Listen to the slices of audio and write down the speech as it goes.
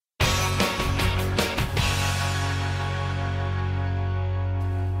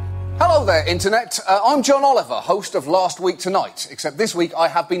Hello there, Internet. I'm John Oliver, host of Last Week Tonight, except this week I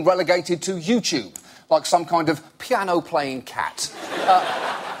have been relegated to YouTube, like some kind of piano-playing cat.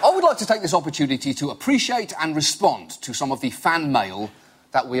 I would like to take this opportunity to appreciate and respond to some of the fan mail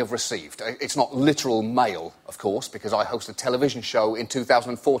that we have received. It's not literal mail, of course, because I host a television show in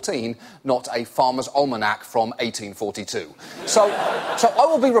 2014, not a farmer's almanac from 1842. So I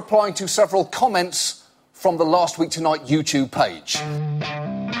will be replying to several comments from the Last Week Tonight YouTube page.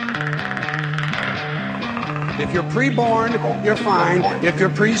 If you're pre-born, you're fine. If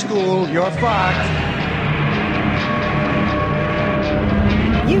you're preschool, you're fucked.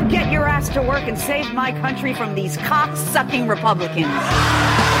 You get your ass to work and save my country from these cock-sucking Republicans.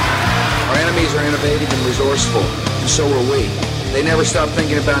 Our enemies are innovative and resourceful, and so are we. They never stop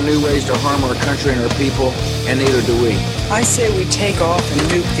thinking about new ways to harm our country and our people, and neither do we. I say we take off and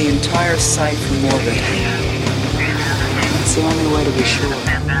nuke the entire site from orbit. It's the only way to be sure.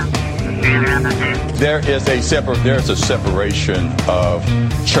 There's a separation of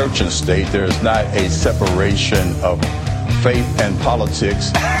church and state. There is not a separation of faith and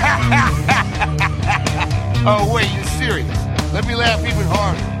politics. Oh, wait, you're serious? Let me laugh even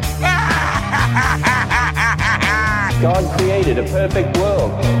harder. God created a perfect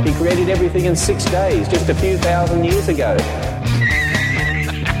world. He created everything in 6 days, just a few thousand years ago.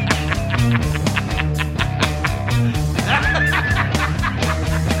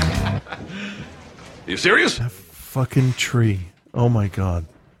 You serious? That fucking tree. Oh my God.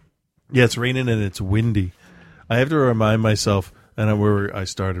 Yeah, it's raining and it's windy. I have to remind myself, and I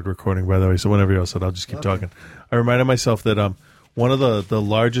started recording, by the way, so whenever you're all set, I'll just keep talking. I reminded myself that one of the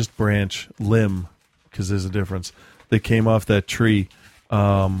largest branch limb, because there's a difference, that came off that tree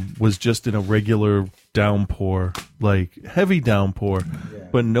was just in a regular downpour, like heavy downpour,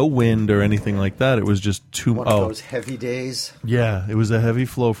 but no wind or anything like that. It was just one of those heavy days. Yeah, it was a heavy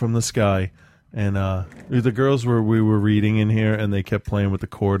flow from the sky. And the girls we were reading in here, and they kept playing with the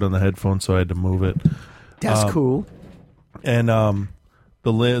cord on the headphones, so I had to move it. That's cool. And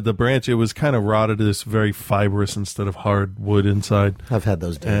the branch, it was kind of rotted. This very fibrous instead of hard wood inside. I've had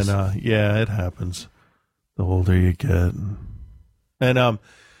those days. And yeah, it happens. The older you get. And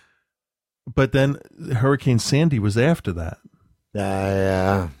but then Hurricane Sandy was after that.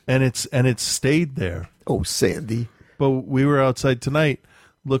 Yeah. And it stayed there. Oh, Sandy. But we were outside tonight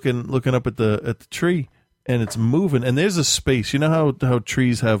looking up at the tree, and it's moving, and there's a space. You know how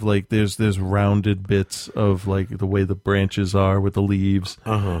trees have, like, there's rounded bits of, like, the way the branches are with the leaves,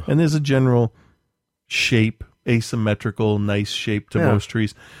 and there's a general shape, asymmetrical, nice shape to most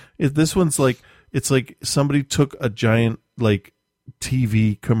trees. This one's like, it's like somebody took a giant, like,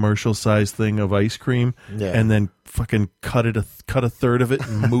 TV commercial size thing of ice cream and then fucking cut a third of it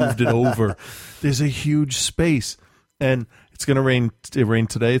and moved it over. There's a huge space, and it's gonna rain. It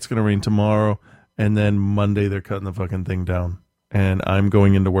rained today. It's gonna rain tomorrow, and then Monday they're cutting the fucking thing down. And I'm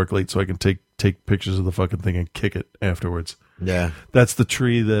going into work late so I can take pictures of the fucking thing and kick it afterwards. Yeah, that's the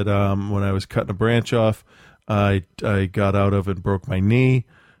tree that when I was cutting a branch off, I got out of and broke my knee.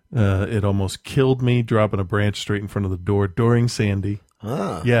 It almost killed me dropping a branch straight in front of the door during Sandy.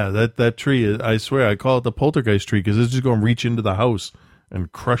 Yeah, that tree. I swear, I call it the poltergeist tree because it's just going to reach into the house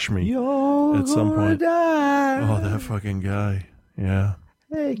and crush me at some point. Oh, that fucking guy. Yeah.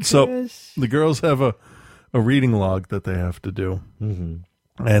 Hey, Chris. So the girls have a reading log that they have to do.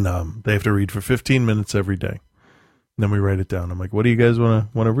 Mm-hmm. And they have to read for 15 minutes every day. And then we write it down. I'm like, what do you guys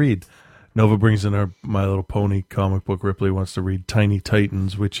want to read? Nova brings in her My Little Pony comic book. Ripley wants to read Tiny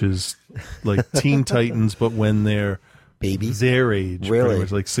Titans, which is like Teen Titans, but when they're babies, their age, really, pretty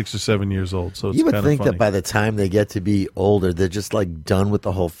much, like 6 or 7 years old. So it's you would kind of think funny. that by the time they get to be older, they're just like done with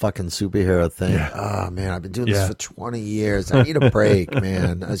the whole fucking superhero thing. Yeah. Oh man, I've been doing this for 20 years. I need a break,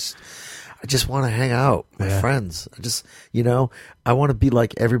 man. I just want to hang out with my friends. I want to be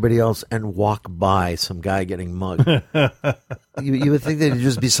like everybody else and walk by some guy getting mugged. you would think they'd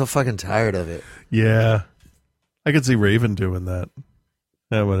just be so fucking tired of it. Yeah. I could see Raven doing that.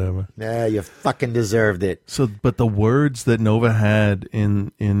 Yeah, whatever. Yeah, you fucking deserved it. So, but the words that Nova had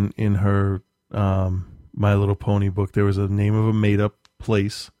in her My Little Pony book, there was a name of a made-up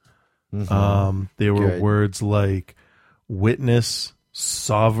place. Mm-hmm. There were words like witness,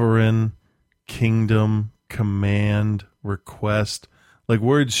 sovereign, kingdom, command, request, like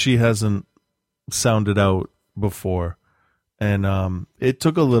words she hasn't sounded out before. And it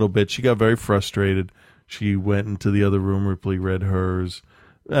took a little bit. She got very frustrated. She went into the other room. Ripley read hers.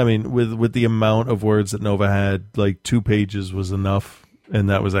 I mean, with the amount of words that Nova had, like 2 pages was enough, and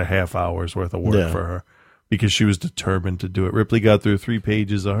that was a half hour's worth of work for her because she was determined to do it. Ripley got through 3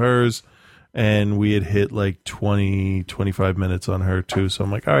 pages of hers, and we had hit like 20, 25 minutes on her too. So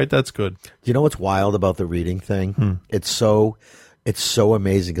I'm like, all right, that's good. You know what's wild about the reading thing? It's so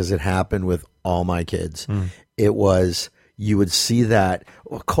amazing because it happened with all my kids. It was, you would see that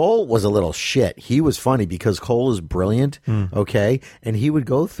Cole was a little shit. He was funny because Cole is brilliant. Okay. And he would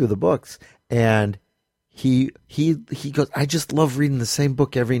go through the books and he goes, I just love reading the same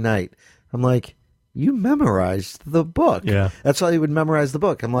book every night. I'm like, you memorized the book. Yeah. That's why he would memorize the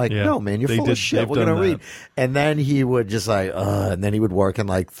book. I'm like, no, man, you're full of shit. We're going to read. And then he would just like, and then he would work. And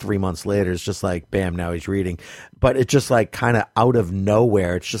like 3 months later, it's just like, bam, now he's reading. But it's just like kind of out of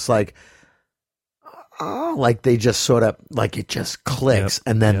nowhere. It's just like, like they just sort of, like it just clicks.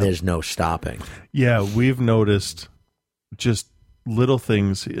 And then there's no stopping. Yeah. We've noticed just little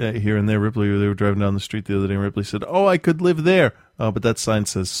things here and there. Ripley, they were driving down the street the other day and Ripley said, oh, I could live there. But that sign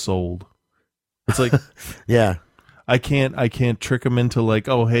says sold. It's like, yeah, I can't trick them into like,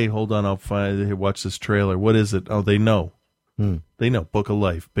 oh, hey, hold on, I'll watch this trailer. What is it? Oh, they know. They know. Book of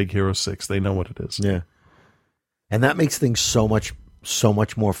Life, Big Hero 6. They know what it is. Yeah. And that makes things so much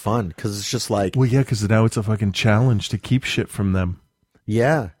more fun because it's just like, well, yeah, because now it's a fucking challenge to keep shit from them.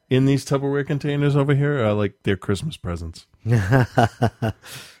 Yeah. In these Tupperware containers over here are like their Christmas presents. That's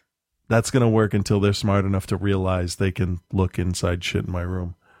going to work until they're smart enough to realize they can look inside shit in my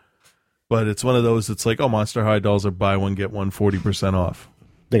room. But it's one of those, it's like, oh, Monster High dolls are buy one, get one, 40% off.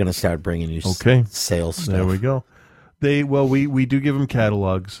 They're going to start bringing you sales stuff. There we go. We do give them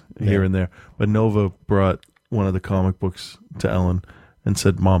catalogs here and there. But Nova brought one of the comic books to Ellen and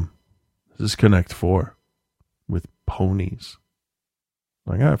said, Mom, this is Connect 4 with ponies.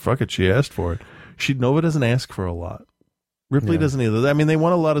 I'm like, fuck it. She asked for it. Nova doesn't ask for a lot. Ripley doesn't either. I mean, they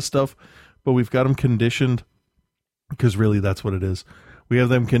want a lot of stuff, but we've got them conditioned because really that's what it is. We have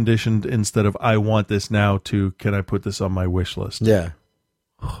them conditioned instead of I want this now to can I put this on my wish list? Yeah.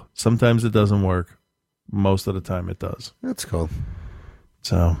 Sometimes it doesn't work. Most of the time it does. That's cool.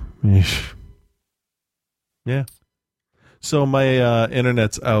 So, yeah. So my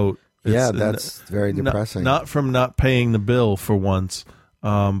internet's out. That's very depressing. Not from not paying the bill for once,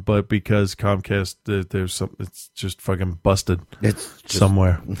 but because Comcast, it's just fucking busted. It's just,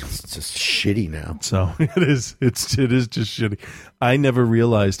 somewhere. It's just shitty now. So it is. It is just shitty. I never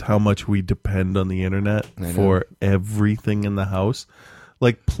realized how much we depend on the internet for everything in the house.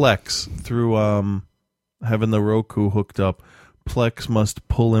 Like Plex, through having the Roku hooked up, Plex must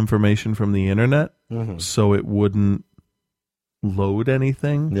pull information from the internet so it wouldn't load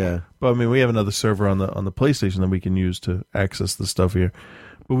anything. Yeah. But I mean, we have another server on the PlayStation that we can use to access the stuff here.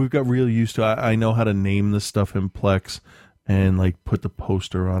 But we've got real used to I know how to name the stuff in Plex and like put the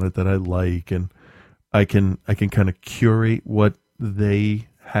poster on it that I like, and I can kind of curate what they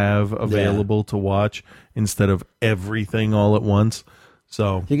have available to watch instead of everything all at once.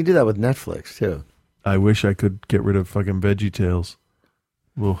 So you can do that with Netflix too. I wish I could get rid of fucking VeggieTales.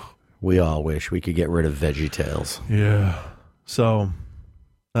 Ugh. We all wish we could get rid of VeggieTales. Yeah. So,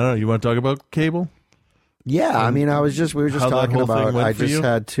 I don't know. You want to talk about cable? Yeah, I mean, we were just talking about. I just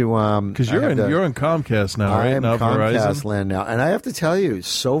had to because you're in Comcast now, right? I am now Comcast Verizon? land now, and I have to tell you,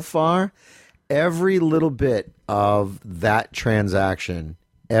 so far, every little bit of that transaction,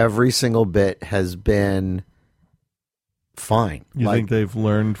 every single bit has been fine. You think they've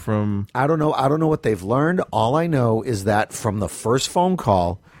learned from? I don't know what they've learned. All I know is that from the first phone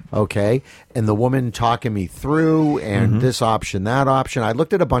call. Okay, and the woman talking me through and this option, that option. I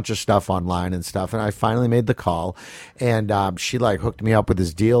looked at a bunch of stuff online and stuff, and I finally made the call. And she like hooked me up with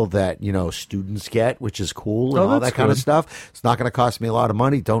this deal that students get, which is cool and all that kind of stuff. It's not going to cost me a lot of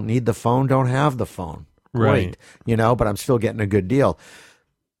money. Don't need the phone. Don't have the phone. Right. But I'm still getting a good deal.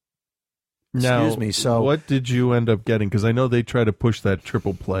 Now, excuse me. So what did you end up getting? Because I know they try to push that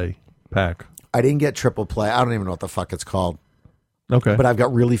triple play pack. I didn't get triple play. I don't even know what the fuck it's called. Okay. But I've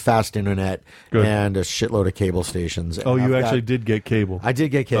got really fast internet and a shitload of cable stations. Oh, you actually did get cable. I did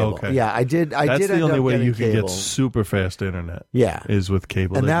get cable. Okay. Yeah, I did. That's the only way you can cable. get super fast internet. Yeah, is with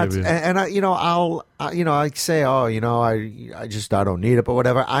cable. And that's I say, I don't need it, but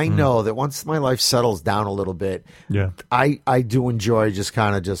whatever. I know that once my life settles down a little bit, I do enjoy just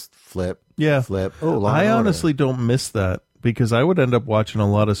kind of just flip. Yeah, flip. Oh, I honestly don't miss that. Because I would end up watching a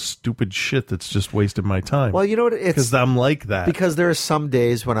lot of stupid shit that's just wasted my time. Well, you know what? It's because I'm like that. Because there are some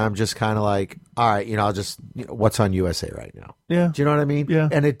days when I'm just kind of like, all right, I'll just what's on USA right now. Yeah. Do you know what I mean? Yeah.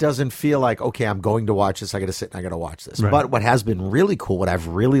 And it doesn't feel like, okay, I'm going to watch this. I got to sit and I got to watch this. Right. But what has been really cool, what I've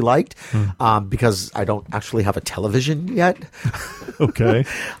really liked, because I don't actually have a television yet. Okay.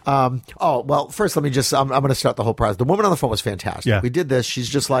 First let me just, I'm going to start the whole process. The woman on the phone was fantastic. Yeah. We did this. She's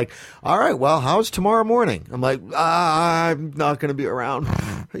just like, all right, well, how's tomorrow morning? I'm like, I'm not going to be around.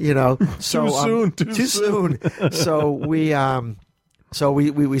 You know, so too soon. So we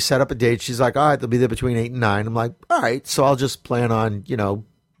set up a date. She's like, all right, they'll be there between 8 and 9. I'm like, all right, so I'll just plan on, you know,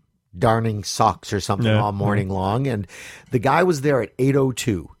 darning socks or something all morning long. And the guy was there at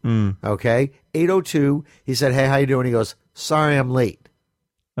 8:02. Okay, 8:02. He said, hey, how you doing? He goes, sorry, I'm late.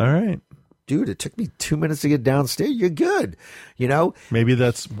 All right. Dude, it took me 2 minutes to get downstairs. You're good. You know? Maybe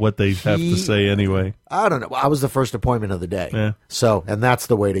that's what they have to say anyway. I don't know. I was the first appointment of the day. Yeah. So, and that's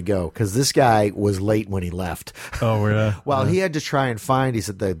the way to go, because this guy was late when he left. Oh, yeah. Well, he had to try and find, he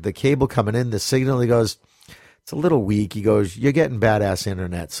said, the cable coming in, the signal, he goes, it's a little weak. He goes, you're getting badass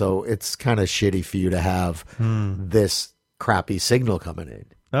internet, so it's kind of shitty for you to have this crappy signal coming in.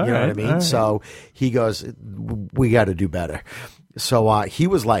 You know what I mean? So he goes, we got to do better. So he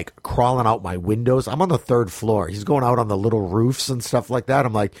was like crawling out my windows. I'm on the 3rd floor. He's going out on the little roofs and stuff like that.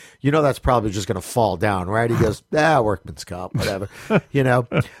 I'm like, you know, that's probably just going to fall down, right? He goes, workman's comp, whatever, you know?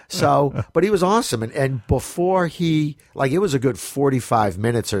 So, but he was awesome. And before he, like, it was a good 45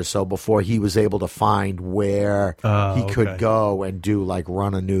 minutes or so before he was able to find where he could go and do, like,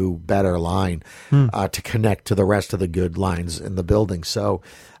 run a new, better line to connect to the rest of the good lines in the building. So,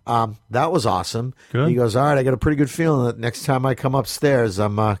 that was awesome. Good. He goes, all right, I got a pretty good feeling that next time I come upstairs,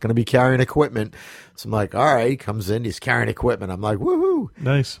 I'm going to be carrying equipment. So I'm like, all right, he comes in, he's carrying equipment. I'm like, woohoo.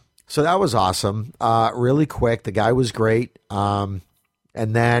 Nice. So that was awesome. Really quick. The guy was great. And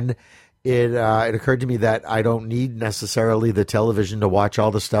then it occurred to me that I don't need necessarily the television to watch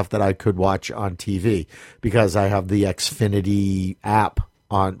all the stuff that I could watch on TV, because I have the Xfinity app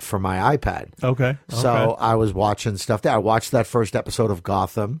for my iPad. Okay. So I was watching stuff there. I watched that first episode of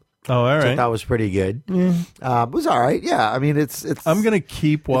Gotham. Oh, all right. So that was pretty good. It was all right. Yeah. I mean, it's. I'm gonna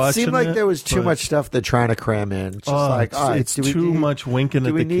keep watching. It seemed like there was too much stuff they're trying to cram in. Just like, all right, it's too much winking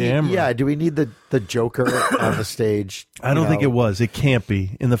at the camera. Yeah. Do we need the Joker on the stage? I don't think it was. It can't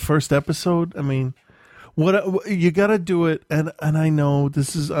be in the first episode. I mean, what you got to do it, and I know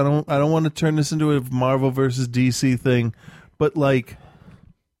this is. I don't want to turn this into a Marvel versus DC thing, but like,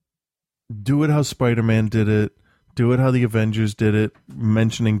 do it how Spider-Man did it. Do it how the Avengers did it,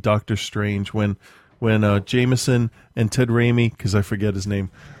 mentioning Doctor Strange when Jameson and Ted Raimi, because I forget his name,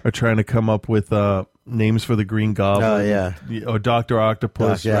 are trying to come up with names for the Green Goblin. Oh, yeah. Or Dr.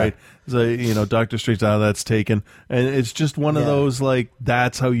 Octopus, right? So, Doctor Strange, that's taken. And it's just one of those, like,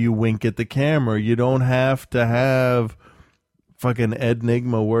 that's how you wink at the camera. You don't have to have fucking Ed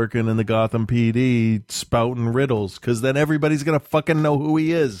Nigma working in the Gotham PD spouting riddles, because then everybody's going to fucking know who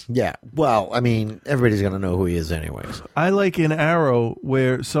he is. Yeah. Well, I mean, everybody's going to know who he is anyways. I like in Arrow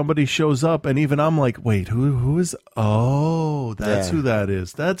where somebody shows up and even I'm like, wait, who is? Oh, that's who that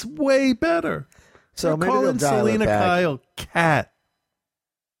is. That's way better. So they're maybe calling they'll dial Selena it back. Kyle Cat.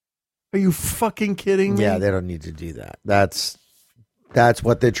 Are you fucking kidding me? Yeah, they don't need to do that. That's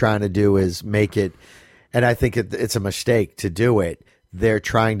what they're trying to do, is make it. And I think it's a mistake to do it. They're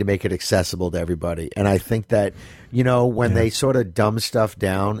trying to make it accessible to everybody. And I think that, when they sort of dumb stuff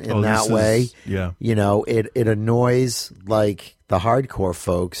down in that way, it annoys, like, the hardcore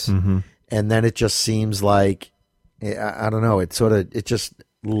folks. Mm-hmm. And then it just seems like, I don't know, it just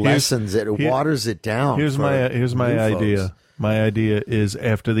lessens it. It waters it down. Here's my idea. Folks. My idea is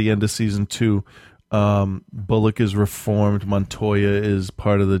after the end of season 2, Bullock is reformed. Montoya is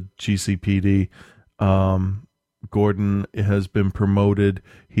part of the GCPD. Gordon has been promoted.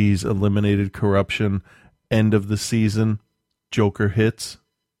 He's eliminated corruption. End of the season, Joker hits.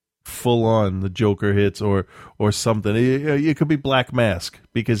 Full on, the Joker hits, or something. It could be Black Mask,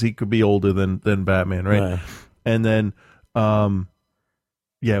 because he could be older than Batman, right? And then,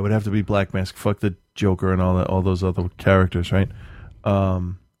 it would have to be Black Mask. Fuck the Joker and all those other characters, right?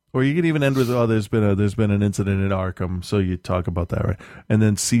 Or you could even end with, there's been an incident in Arkham, so you talk about that, right? And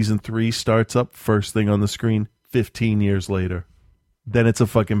then season 3 starts up, first thing on the screen, 15 years later. Then it's a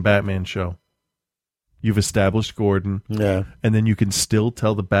fucking Batman show. You've established Gordon, and then you can still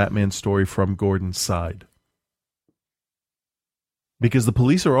tell the Batman story from Gordon's side. Because the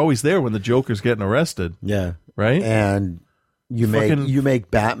police are always there when the Joker's getting arrested. Yeah. Right? And you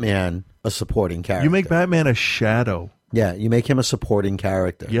make Batman a supporting character. You make Batman a shadow. Yeah, you make him a supporting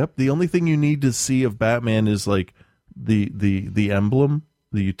character. Yep. The only thing you need to see of Batman is like the emblem,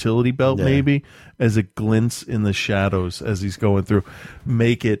 the utility belt, maybe, as it glints in the shadows as he's going through.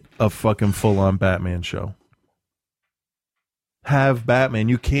 Make it a fucking full-on Batman show. Have Batman.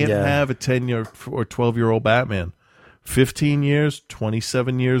 You can't have a 10-year or 12-year-old Batman. 15 years,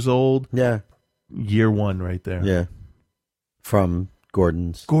 27 years old. Yeah. Year 1 right there. Yeah. From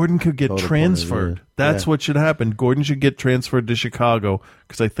Gordon could get transferred. That's what should happen. Gordon should get transferred to Chicago,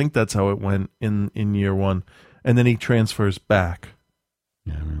 because I think that's how it went in year 1. and then he transfers back.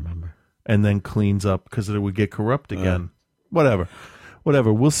 Yeah, I remember. And then cleans up because it would get corrupt again. Whatever.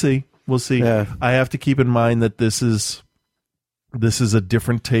 We'll see. Yeah. I have to keep in mind that this is a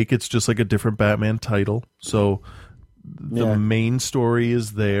different take. It's just like a different Batman title. So the main story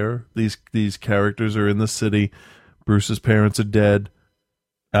is there. These characters are in the city. Bruce's parents are dead.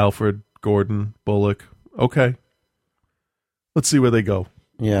 Alfred, Gordon, Bullock. Okay. Let's see where they go.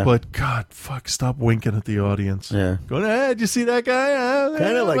 Yeah. But God, fuck, stop winking at the audience. Yeah. Going, hey, did you see that guy?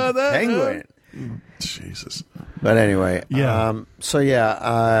 Kind of like Penguin. Jesus. But anyway, yeah. So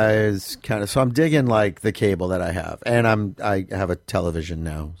I'm digging like the cable that I have, and I have a television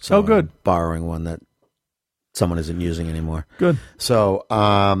now. So good. I'm borrowing one that someone isn't using anymore. Good. So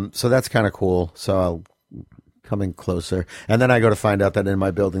so that's kind of cool. So I'll come in closer, and then I go to find out that in my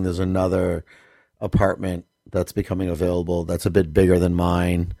building there's another apartment that's becoming available. That's a bit bigger than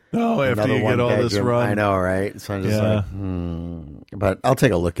mine. Oh, after you get all this run. I know, right? So I'm just like, but I'll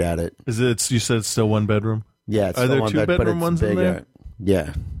take a look at it. Is it? You said it's still one bedroom? Yeah, it's Are still there one two bed, but bedroom it's ones bigger. in there?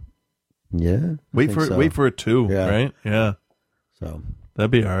 Yeah, yeah. Wait for a two, right? Yeah. So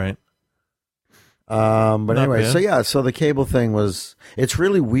that'd be all right. But Not anyway, bad. so the cable thing it's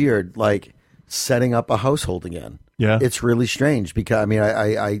really weird, like setting up a household again. Yeah. It's really strange because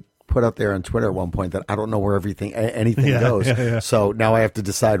I put out there on Twitter at one point that I don't know where anything goes. Yeah. So now I have to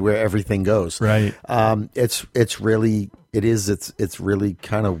decide where everything goes. Right. It's really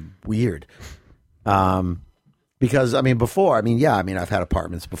kind of weird. Because before, I've had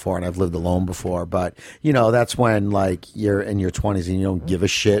apartments before and I've lived alone before, but that's when like you're in your 20s and you don't give a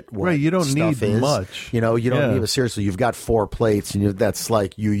shit what right, you don't stuff need is. much. You don't need, seriously, you've got 4 plates and that's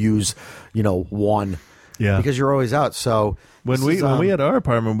like you use, one. Yeah. Because you're always out. So when we had our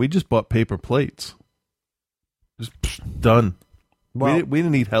apartment, we just bought paper plates. Just done. Well, we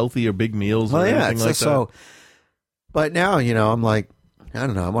didn't eat healthy or big meals or anything like that. So, but now I'm like, I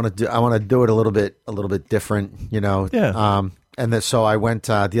don't know. I want to do it a little bit different. Yeah. So I went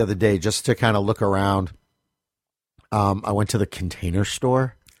the other day just to kind of look around. I went to the Container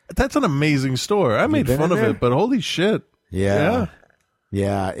Store. That's an amazing store. I made fun of it, but holy shit. Yeah.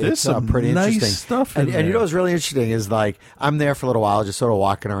 Yeah, There's it's some pretty nice interesting stuff in and there. you know what's really interesting is like I'm there for a little while, just sort of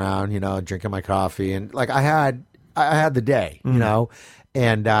walking around, drinking my coffee, and like I had the day,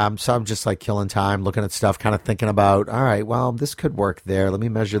 and so I'm just like killing time, looking at stuff, kind of thinking about, all right, well, this could work there. Let me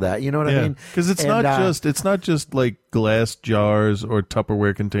measure that. You know what I mean? Because it's not just like glass jars or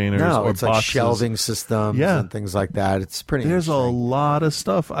Tupperware containers. No, or it's boxes. like shelving systems and things like that. It's pretty. There's a lot of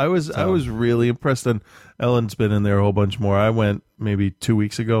stuff. I was really impressed, and Ellen's been in there a whole bunch more. I went maybe 2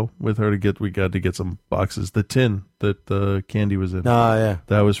 weeks ago with her we got to get some boxes. The tin that the candy was in. Oh yeah,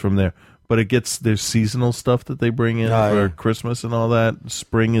 that was from there. But there's seasonal stuff that they bring in for Christmas and all that.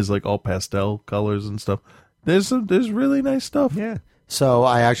 Spring is like all pastel colors and stuff. There's really nice stuff. Yeah. So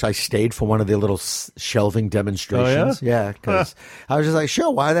I stayed for one of the little shelving demonstrations. Oh, yeah? Yeah, because I was just like,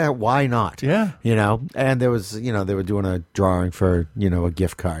 sure, why not? Yeah. And there was, they were doing a drawing for, a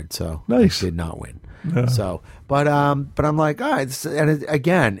gift card. So nice. I did not win. Yeah. So, but I'm like, all right.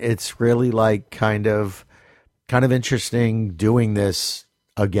 Again, it's really like kind of interesting doing this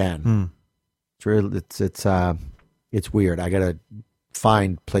again. It's really, it's weird. I got to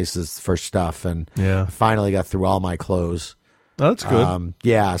find places for stuff, and I finally got through all my clothes. Oh, that's good.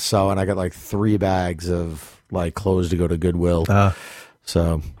 Yeah. So, and I got like 3 bags of like clothes to go to Goodwill.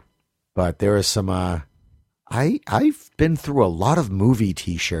 So, but there is some. I've been through a lot of movie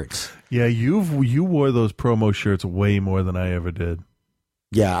T-shirts. Yeah, you wore those promo shirts way more than I ever did.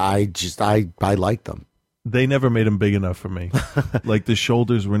 Yeah, I like them. They never made them big enough for me. Like the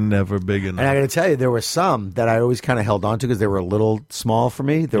shoulders were never big enough. And I got to tell you, there were some that I always kind of held on to because they were a little small for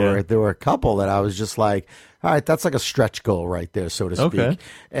me. There were a couple that I was just like, all right, that's like a stretch goal right there, so to speak. Okay.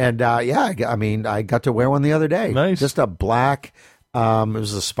 And I got to wear one the other day. Nice, just a black. It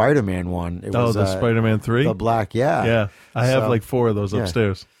was a Spider-Man one. It was the Spider-Man 3? The black, yeah. Yeah. I have like 4 of those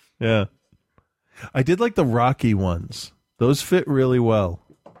upstairs. Yeah. I did like the Rocky ones. Those fit really well.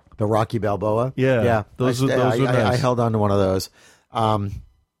 The Rocky Balboa? Yeah. Yeah. Those are nice. I held on to one of those. I've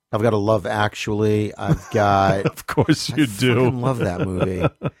got a Love Actually. I've got... Of course you do. I love that movie.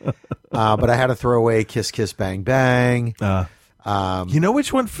 But I had to throw away Kiss Kiss Bang Bang. You know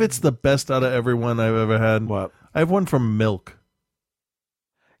which one fits the best out of every one I've ever had? What? I have one from Milk.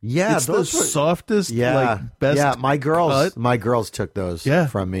 Yeah, it's those the were, softest, like best. Yeah, my girls cut. took those Yeah.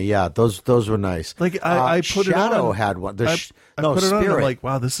 from me. Yeah, those were nice. Like I put it on. Shadow had one. I put it on. I'm like,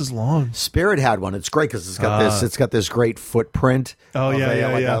 wow, this is long. Spirit had one. It's great because it's got this great footprint. Oh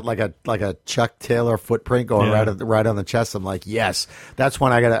yeah, like a Chuck Taylor footprint going right on the chest. I'm like, yes, that's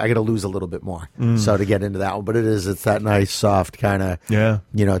one I gotta lose a little bit more. So to get into that one, but it's that nice soft kind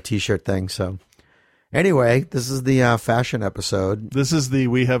of t-shirt thing. So. Anyway, this is the fashion episode. This is the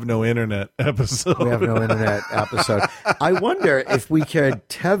We Have No Internet episode. We have no internet episode. I wonder if we could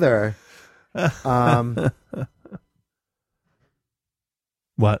tether.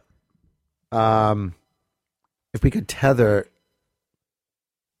 What? If we could tether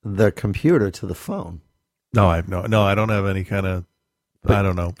the computer to the phone. No, I don't have any kind of. I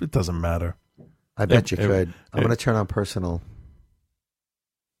don't know. It doesn't matter. I bet you could. I'm going to turn on personal.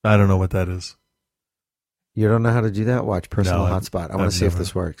 I don't know what that is. You don't know how to do that? Watch personal hotspot. I want to see if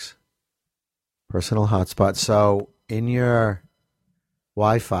this works. Personal hotspot. So in your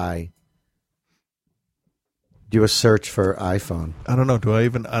Wi-Fi, do a search for iPhone. I don't know. I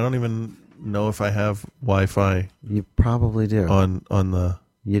don't even know if I have Wi-Fi. You probably do. On the.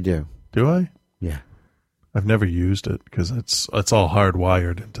 You do. Do I? Yeah. I've never used it because it's all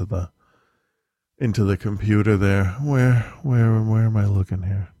hardwired into the computer there. Where am I looking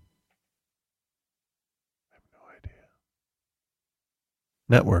here?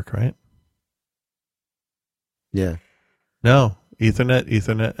 Network, right? Yeah. No, Ethernet,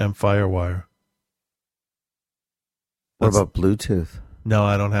 and FireWire. What about Bluetooth? No,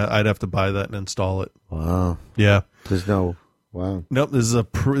 I don't have. I'd have to buy that and install it. Wow. Yeah. There's no. Wow. Nope. This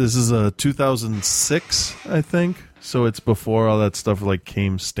is a 2006, I think. So it's before all that stuff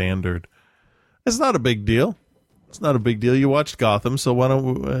came standard. It's not a big deal. You watched Gotham, so why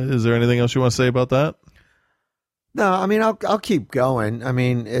don't? Is there anything else you want to say about that? No, I mean I'll keep going. I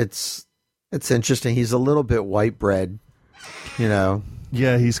mean it's interesting. He's a little bit white bread, Yeah,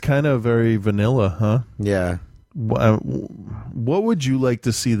 he's kind of very vanilla, huh? Yeah. What would you like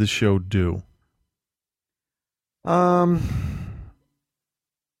to see the show do?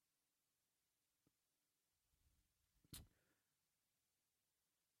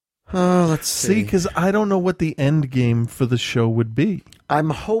 Let's see. Because I don't know what the end game for the show would be. I'm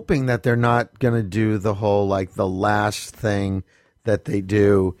hoping that they're not going to do the whole, the last thing that they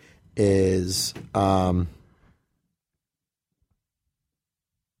do is,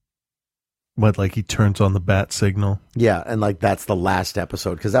 What, he turns on the bat signal? Yeah, and, that's the last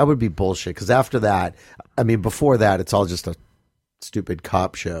episode, because that would be bullshit, because after that, I mean, before that, it's all just a stupid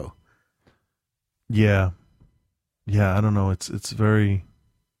cop show. Yeah. Yeah, I don't know. It's very...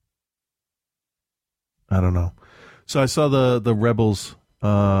 I don't know. So I saw the Rebels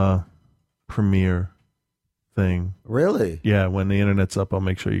premiere thing. Really? Yeah. When the internet's up, I'll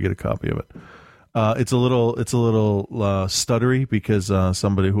make sure you get a copy of it. It's a little stuttery because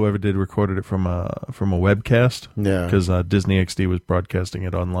whoever did recorded it from a webcast. Yeah. Because Disney XD was broadcasting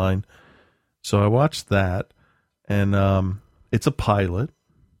it online. So I watched that, and it's a pilot.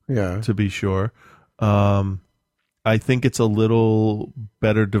 Yeah. To be sure. I think it's a little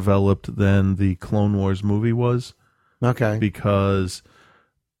better developed than the Clone Wars movie was. Okay. Because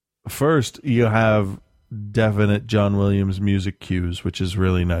first you have definite John Williams music cues, which is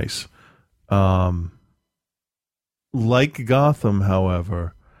really nice. Like Gotham,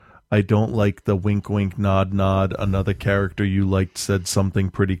 however, I don't like the wink, wink, nod, nod. Another character you liked said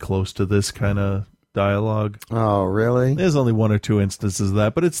something pretty close to this kind of dialogue. Oh, really? There's only one or two instances of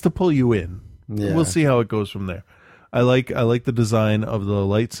that, but it's to pull you in. Yeah. We'll see how it goes from there. I like the design of the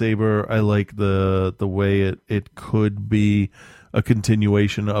lightsaber. I like the way it could be a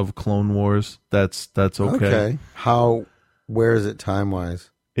continuation of Clone Wars. That's okay. Okay. Where is it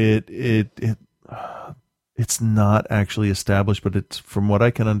time-wise? It's not actually established, but it's, from what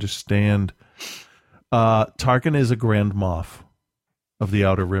I can understand, Tarkin is a Grand Moff of the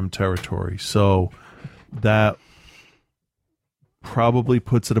Outer Rim territory. So that probably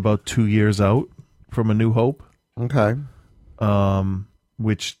puts it about 2 years out from A New Hope. Okay.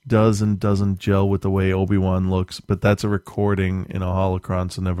 Which does and doesn't gel with the way Obi-Wan looks, but that's a recording in a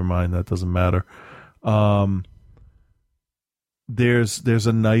holocron, so never mind, that doesn't matter. There's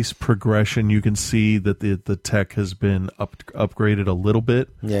a nice progression. You can see that the tech has been upgraded a little bit.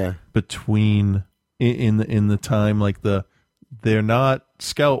 Yeah. Between in the time, they're not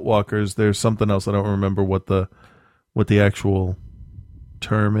scout walkers. There's something else. I don't remember what the actual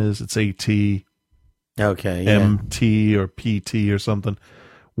term is. It's AT. Okay. Yeah. MT or PT or something.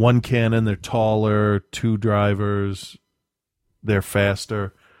 One cannon, they're taller. Two drivers, they're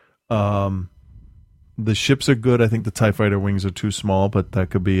faster. The ships are good. I think the TIE fighter wings are too small, but that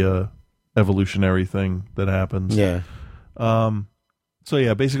could be a evolutionary thing that happens. Yeah. So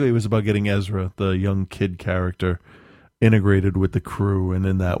yeah, basically it was about getting Ezra, the young kid character, integrated with the crew, and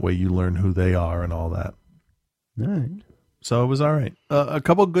in that way you learn who they are and all that. All right. So it was all right. A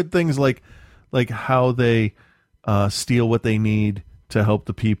couple of good things like how they steal what they need to help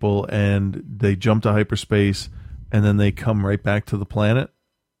the people, and they jump to hyperspace, and then they come right back to the planet.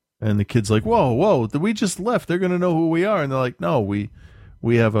 And the kid's like, whoa, we just left. They're going to know who we are. And they're like, no, we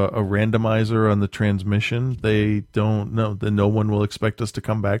have a randomizer on the transmission. They don't know. Then no one will expect us to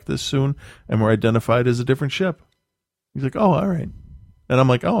come back this soon. And we're identified as a different ship. He's like, oh, all right. And I'm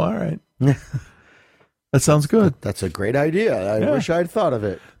like, oh, all right. That sounds good. That's a great idea. I wish I'd thought of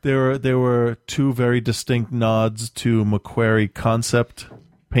it. There were two very distinct nods to Macquarie concept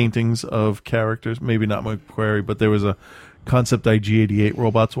paintings of characters. Maybe not Macquarie, but there was a concept IG-88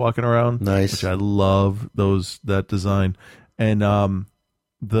 robots walking around. Nice. Which I love that design. And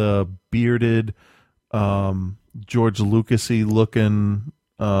the bearded George Lucas-y looking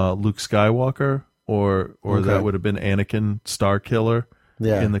Luke Skywalker, or that would have been Anakin Starkiller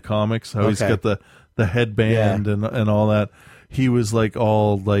in the comics. How he's got the headband and all that. He was like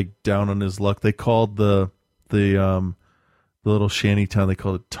all like down on his luck. They called the little shanty town, they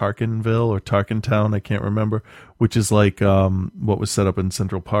called it Tarkinville or Tarkintown, I can't remember, which is like what was set up in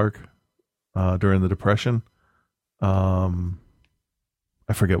Central Park during the Depression.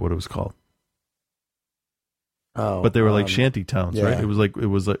 I forget what it was called. Oh, but they were like shanty towns, right? It was like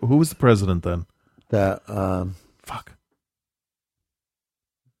who was the president then? Fuck.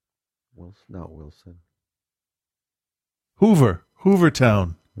 Not Wilson.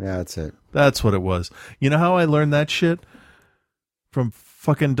 Hoovertown. Yeah, that's it. That's what it was. You know how I learned that shit? From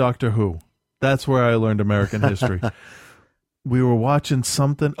fucking Doctor Who. That's where I learned American history. We were watching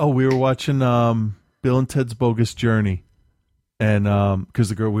something. Oh, we were watching Bill and Ted's Bogus Journey. And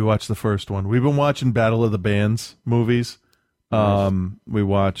because we watched the first one. We've been watching Battle of the Bands movies. Nice. We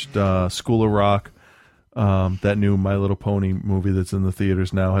watched School of Rock. That new My Little Pony movie that's in the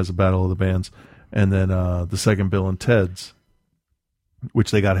theaters now has a Battle of the Bands. And then the second Bill and Ted's,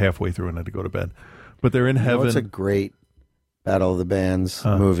 which they got halfway through and had to go to bed. But they're in heaven. It's a great Battle of the Bands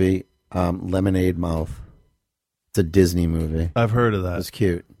movie, Lemonade Mouth. It's a Disney movie. I've heard of that. It's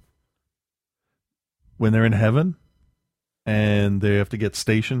cute. When they're in heaven and they have to get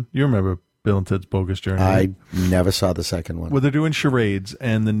stationed. You remember Bill and Ted's Bogus Journey? I never saw the second one. Well, they're doing charades,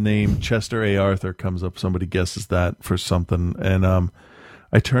 and the name Chester A. Arthur comes up. Somebody guesses that for something. And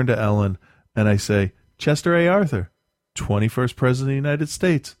I turn to Ellen, and I say, Chester A. Arthur, 21st President of the United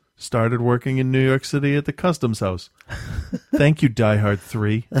States. Started working in New York City at the Customs House. Thank you, Die Hard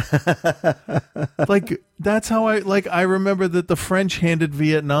 3. Like, that's how I remember that the French handed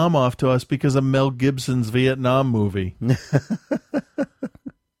Vietnam off to us because of Mel Gibson's Vietnam movie.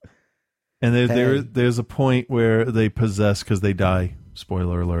 And there's a point where they possess, because they die,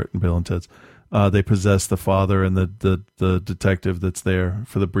 spoiler alert, in Bill and Ted's, they possess the father and the detective that's there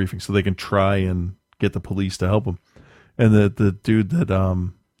for the briefing so they can try and get the police to help them. And the dude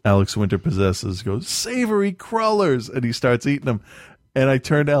that Alex Winter possesses goes, savory crullers, and he starts eating them. And I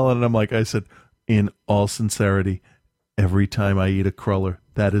turned to Ellen and I'm like, I said, in all sincerity, every time I eat a cruller,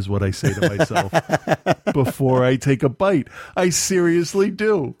 that is what I say to myself before I take a bite. I seriously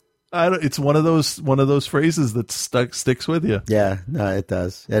do. It's one of those phrases that sticks with you. Yeah, no, it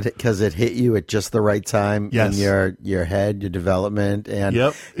does. Because it hit you at just the right time in your head, your development, and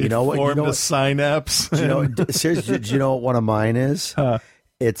you know what? Formed a synapse. Seriously, do you know what one of mine is?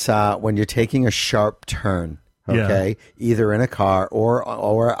 It's when you're taking a sharp turn. Okay, either in a car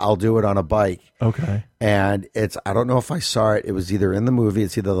or I'll do it on a bike. Okay, and I don't know if I saw it. It was either in the movie.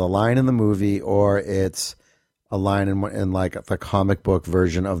 It's either the line in the movie or it's a line in like the comic book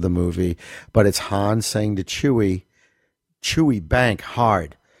version of the movie, but it's Han saying to Chewie, bank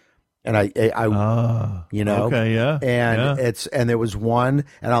hard. And I okay, yeah. And there was one,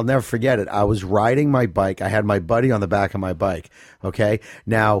 and I'll never forget it. I was riding my bike. I had my buddy on the back of my bike. Okay.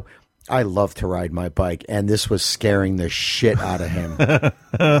 Now I love to ride my bike, and this was scaring the shit out of him.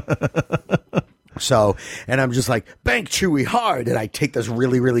 So, and I'm just like, bank Chewie hard. And I take this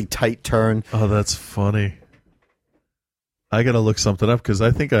really, really tight turn. Oh, that's funny. I got to look something up because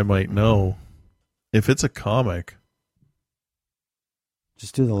I think I might know if it's a comic.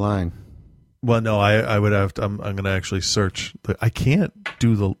 Just do the line. Well, no, I would have to. I'm going to actually search. I can't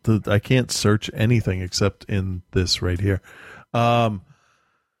do I can't search anything except in this right here. I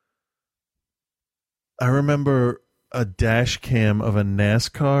remember a dash cam of a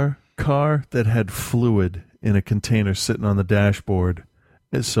NASCAR car that had fluid in a container sitting on the dashboard,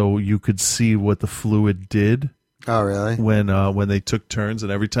 so you could see what the fluid did. Oh, really? When they took turns,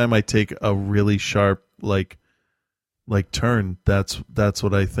 and every time I take a really sharp like turn, that's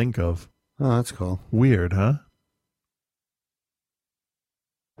what I think of. Oh, that's cool. Weird, huh?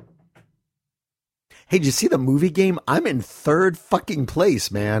 Hey, did you see the movie game? I'm in 3rd fucking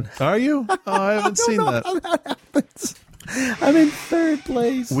place, man. Are you? Oh, I haven't seen that. How that happens. I'm in 3rd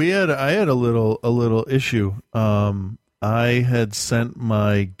place. I had a little issue. I had sent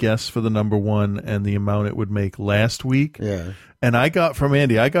my guess for the number 1 and the amount it would make last week. Yeah. And I got from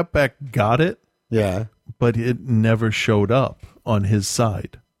Andy, got it. Yeah. But it never showed up on his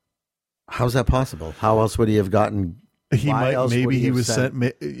side. How's that possible? How else would he have gotten? My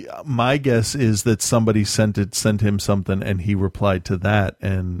guess is that somebody sent him something, and he replied to that,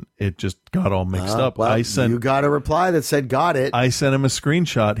 and it just got all mixed up. Well, you got a reply that said "got it." I sent him a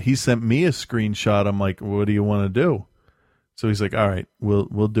screenshot. He sent me a screenshot. I'm like, "What do you want to do?" So he's like, "All right,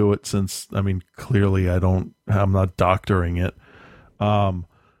 we'll do it." Since clearly I'm not doctoring it. And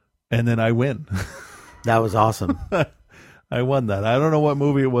then I win. That was awesome. I won that. I don't know what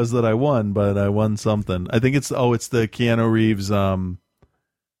movie it was that I won, but I won something. I think it's the Keanu Reeves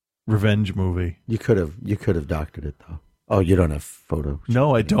revenge movie. You could have doctored it though. Oh, you don't have photos?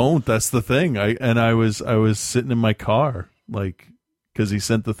 No, I don't. That's the thing. I was sitting in my car because he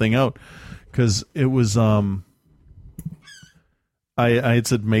sent the thing out because it was I had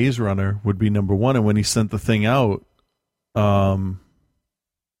said Maze Runner would be number 1, and when he sent the thing out,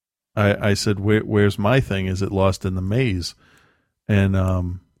 I said, where's my thing? Is it lost in the maze?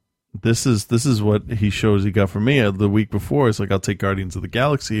 And this is what he shows he got from me the week before. It's like, I'll take Guardians of the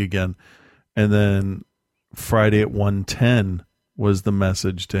Galaxy again. And then Friday at 1:10 was the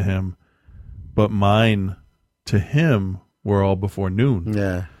message to him. But mine to him were all before noon.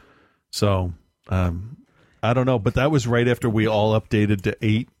 Yeah. So I don't know. But that was right after we all updated to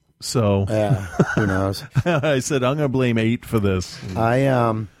 8. So yeah, who knows? I said, I'm going to blame 8 for this.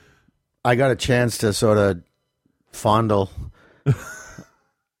 I got a chance to sort of fondle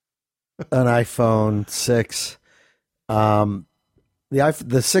an iPhone 6.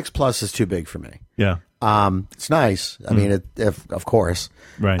 The 6 Plus is too big for me. Yeah. It's nice. I mean, of course.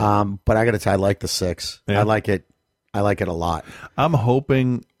 Right. But I got to tell you, I like the 6. Yeah. I like it a lot. I'm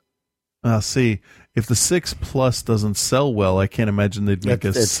hoping. See, if the 6 Plus doesn't sell well, I can't imagine they'd make a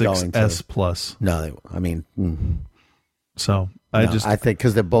 6S Plus. No, So I think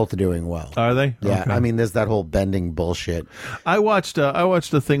because they're both doing well. Are they? Yeah. Okay. I mean, there's that whole bending bullshit. I watched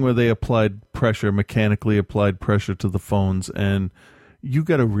a thing where they mechanically applied pressure to the phones, and you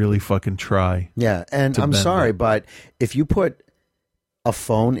got to really fucking try. Yeah, and I'm sorry, but if you put a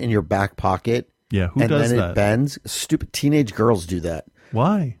phone in your back pocket, who and does then that? It bends. Stupid teenage girls do that.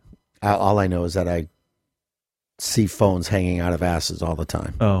 Why? All I know is that I see phones hanging out of asses all the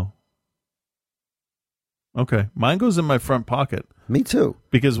time. Oh. Okay. Mine goes in my front pocket. Me too.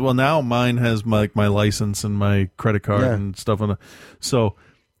 Because, now mine has my license and my credit card and stuff on it. So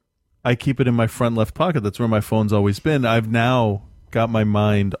I keep it in my front left pocket. That's where my phone's always been. I've now got my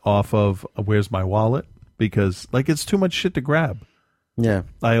mind off of where's my wallet because, it's too much shit to grab. Yeah.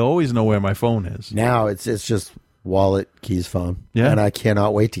 I always know where my phone is. Now it's just wallet, keys, phone. Yeah. And I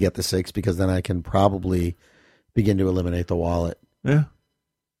cannot wait to get the 6 because then I can probably begin to eliminate the wallet. Yeah.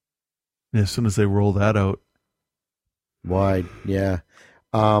 As soon as they roll that out. Why? Yeah.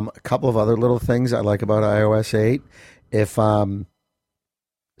 A couple of other little things I like about iOS 8. If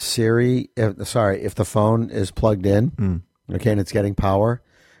if the phone is plugged in, okay, and it's getting power,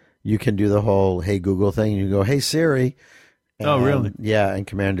 you can do the whole "Hey Google" thing. You go, "Hey Siri." Oh, really? Yeah, and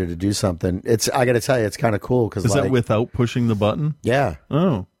command her to do something. I got to tell you, it's kind of cool because is that without pushing the button? Yeah.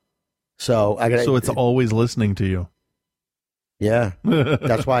 Oh. So it's always listening to you. Yeah,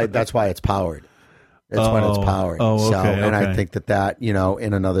 that's why it's powered. It's when it's powered. Oh, okay. And I think that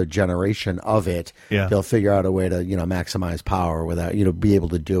in another generation of it, they'll figure out a way to maximize power without be able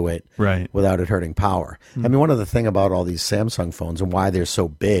to do it without it hurting power. I mean, one of the thing about all these Samsung phones and why they're so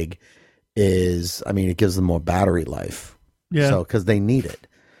big is, it gives them more battery life. Yeah. So because they need it.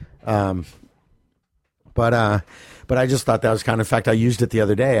 But I just thought that was kind of, in fact, I used it the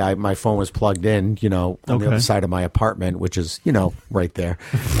other day. My phone was plugged in, on the other side of my apartment, which is, right there.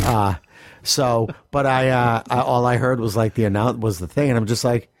 But all I heard was the thing. And I'm just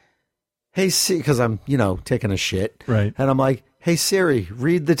like, hey, see, because I'm, taking a shit. Right. And I'm like, hey Siri,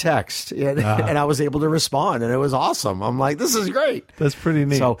 read the text. And, and I was able to respond, and it was awesome. I'm like, this is great. That's pretty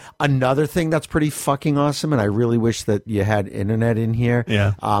neat. So another thing that's pretty fucking awesome, and I really wish that you had internet in here.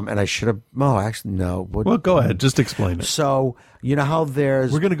 Yeah. And I should have, actually, no. Well, go ahead. Just explain it. So, you know how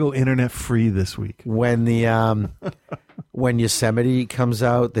there's... We're going to go internet free this week. When the when Yosemite comes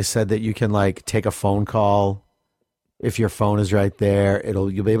out, they said that you can like take a phone call if your phone is right there.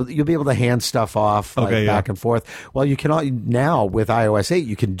 You'll be able to hand stuff off back and forth. Well, you can now with iOS 8,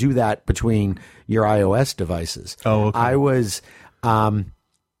 you can do that between your iOS devices. Oh, okay.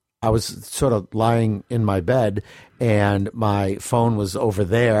 I was sort of lying in my bed, and my phone was over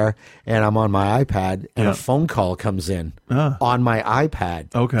there, and I'm on my iPad, and a phone call comes in on my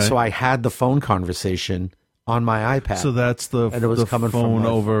iPad. Okay. So I had the phone conversation on my iPad. So that's the phone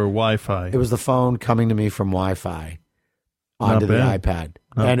over Wi-Fi. It was the phone coming to me from Wi-Fi onto the iPad.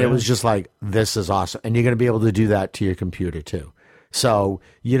 It was just like, this is awesome. And you're going to be able to do that to your computer, too. So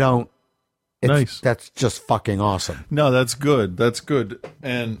you don't... Nice. That's just fucking awesome. No, that's good. That's good.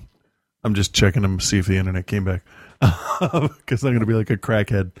 And I'm just checking to see if the internet came back. Because I'm going to be like a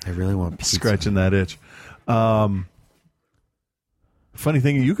crackhead. I really want pizza. Scratching that itch. Funny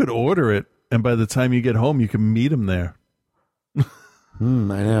thing, you could order it, and by the time you get home, you can meet him there. I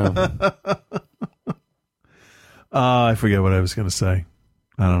know. I forget what I was going to say.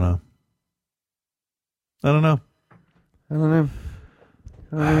 I don't know. I don't know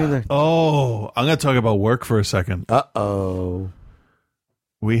either. Oh, I'm going to talk about work for a second. Uh-oh.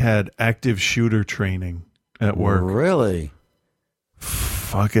 We had active shooter training at work. Really?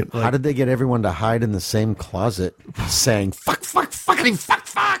 Fuck it. How did they get everyone to hide in the same closet saying, fuck, fuckity,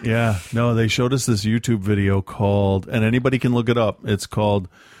 fuck? Yeah. No, they showed us this YouTube video called, and anybody can look it up. It's called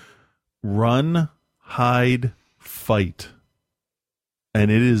Run, Hide, Fight. And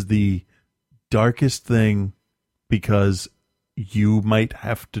it is the darkest thing because you might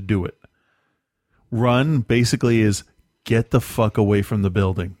have to do it. Run basically is get the fuck away from the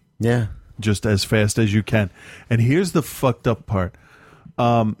building. Yeah. Just as fast as you can. And here's the fucked up part.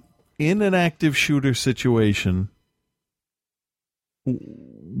 In an active shooter situation,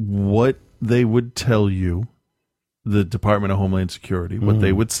 what they would tell you, the Department of Homeland Security, what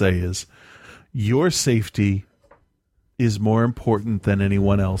they would say is, your safety is more important than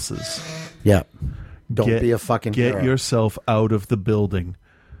anyone else's. Yeah. Don't be a fucking Get hero. yourself out of the building.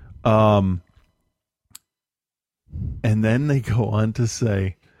 And then they go on to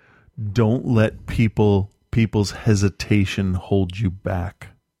say, don't let people's hesitation hold you back.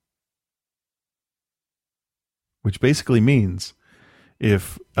 Which basically means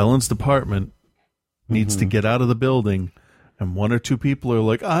if Ellen's department needs to get out of the building and one or two people are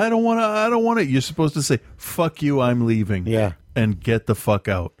like, I don't want it, you're supposed to say, fuck you, I'm leaving. Yeah. And get the fuck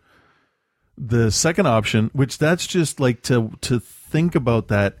out. The second option, which that's just like to think about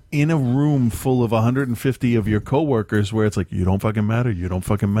that in a room full of 150 of your coworkers where it's like, you don't fucking matter, you don't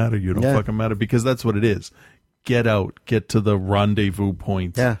fucking matter, you don't fucking matter, because that's what it is. Get out, get to the rendezvous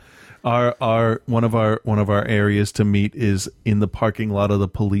point. Yeah. One of our areas to meet is in the parking lot of the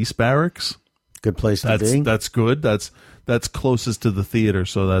police barracks. Good place to be. That's good. That's closest to the theater,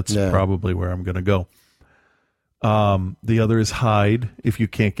 so that's probably where I'm going to go. The other is hide if you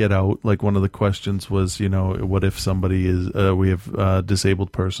can't get out. Like one of the questions was, what if somebody is, we have a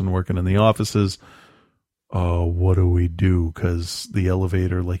disabled person working in the offices. What do we do? Because the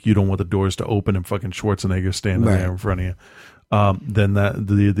elevator, like you don't want the doors to open and fucking Schwarzenegger standing there in front of you. Then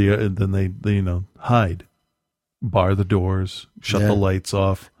they hide, bar the doors, shut the lights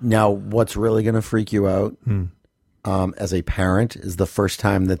off. Now, what's really going to freak you out? As a parent, is the first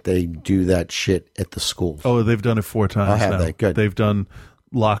time that they do that shit at the school. Oh, they've done it 4 times have now. they? Good. They've done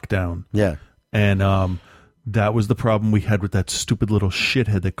lockdown. Yeah. And that was the problem we had with that stupid little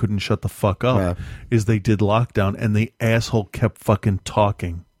shithead that couldn't shut the fuck up, is they did lockdown and the asshole kept fucking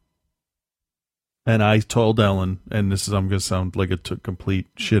talking. And I told Ellen, and this is, I'm going to sound like a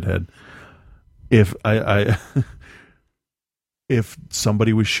complete shithead, if if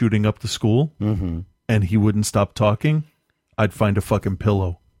somebody was shooting up the school and he wouldn't stop talking, I'd find a fucking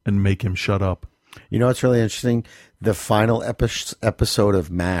pillow and make him shut up. You know what's really interesting? The final episode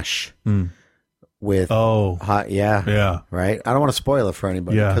of MASH with... yeah. Right? I don't want to spoil it for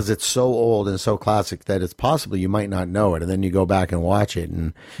anybody because it's so old and so classic that it's possible you might not know it, and then you go back and watch it.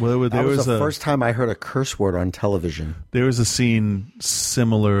 And that was the first time I heard a curse word on television. There was a scene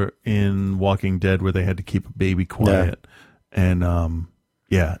similar in Walking Dead where they had to keep a baby quiet. And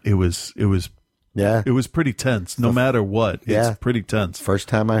it was pretty tense. No matter what, it's pretty tense. First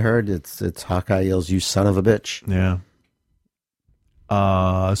time I heard it's Hawkeye yells, "You son of a bitch!" Yeah.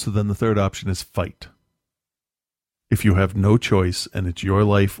 So then the third option is fight. If you have no choice and it's your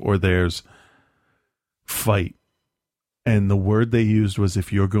life or theirs, fight. And the word they used was,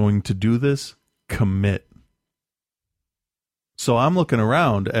 if you're going to do this, commit. So I'm looking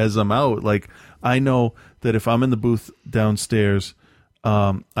around as I'm out. Like, I know that if I'm in the booth downstairs,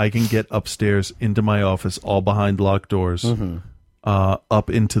 I can get upstairs into my office, all behind locked doors, up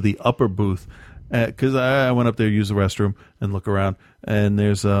into the upper booth. Because I went up there, use the restroom, and look around. And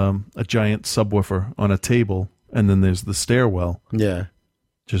there's a giant subwoofer on a table. And then there's the stairwell. Yeah.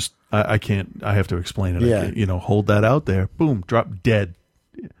 Just, I can't, I have to explain it. Yeah. Hold that out there. Boom, drop dead.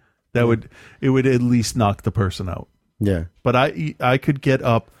 It would at least knock the person out. Yeah. But I could get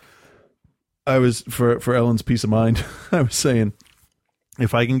up. I was, for Ellen's peace of mind, I was saying,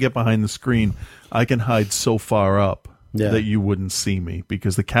 if I can get behind the screen, I can hide so far up that you wouldn't see me,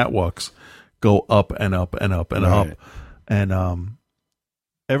 because the catwalks go up and up and up and up. And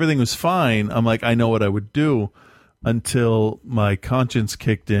everything was fine. I'm like, I know what I would do, until my conscience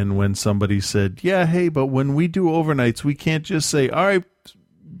kicked in when somebody said, yeah, hey, but when we do overnights, we can't just say, all right,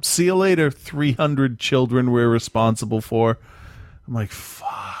 see you later, 300 children we're responsible for. I'm like,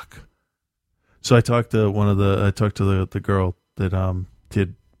 fuck. So I talked to the girl that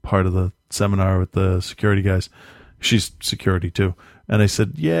did part of the seminar with the security guys. She's security too. And I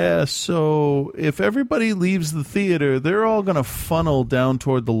said, yeah, so if everybody leaves the theater, they're all going to funnel down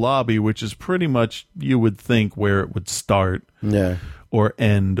toward the lobby, which is pretty much, you would think, where it would start or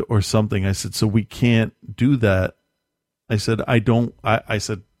end or something. I said, so we can't do that. I said, I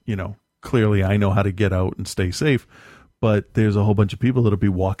said, clearly I know how to get out and stay safe, but there's a whole bunch of people that'll be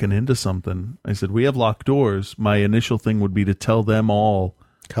walking into something. I said, we have locked doors. My initial thing would be to tell them all,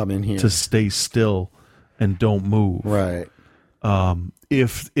 come in here, to stay still and don't move. Right.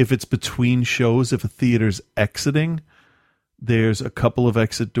 If it's between shows, if a theater's exiting, there's a couple of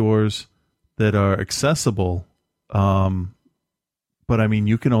exit doors that are accessible. But I mean,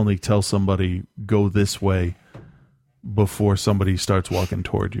 you can only tell somebody, go this way, before somebody starts walking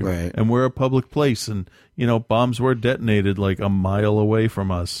toward you. Right. And we're a public place, and bombs were detonated like a mile away from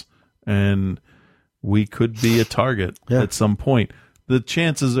us, and we could be a target at some point. The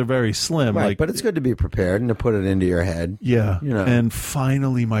chances are very slim. Right, but it's good to be prepared and to put it into your head. Yeah. And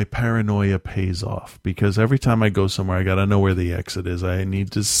finally my paranoia pays off, because every time I go somewhere, I got to know where the exit is. I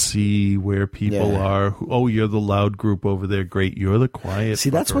need to see where people are. Oh, you're the loud group over there. Great. You're the quiet. See,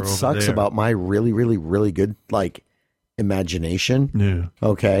 that's what sucks about my really, really, really good, imagination. Yeah.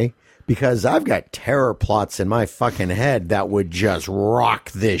 Okay. Because I've got terror plots in my fucking head that would just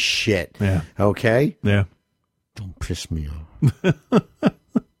rock this shit. Yeah. Okay? Yeah. Don't piss me off.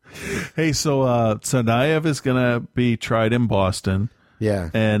 Hey, so Tsarnaev is gonna be tried in Boston. Yeah.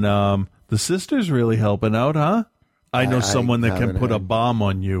 And the sister's really helping out, huh? I know someone that can put a bomb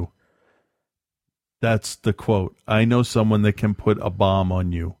on you. That's the quote. I know someone that can put a bomb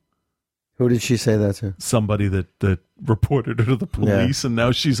on you. Who did she say that to? Somebody that reported her to the police, and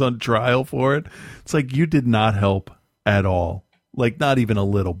now she's on trial for it. It's like, you did not help at all. Like, not even a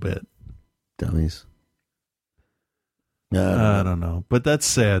little bit. Dummies. I don't know, but that's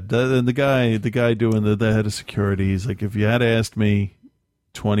sad. The guy doing the head of security, he's like, if you had asked me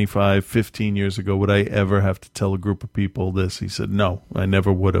 25, 15 years ago, would I ever have to tell a group of people this? He said, no, I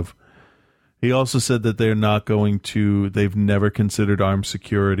never would have. He also said that they've never considered armed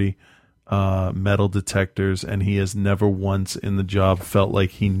security, metal detectors, and he has never once in the job felt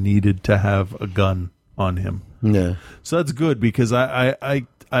like he needed to have a gun on him. Yeah. So that's good, because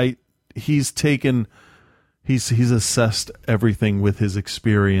he's assessed everything with his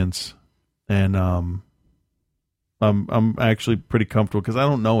experience, and I'm actually pretty comfortable, because I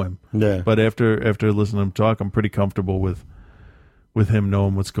don't know him. Yeah. But after listening to him talk, I'm pretty comfortable with him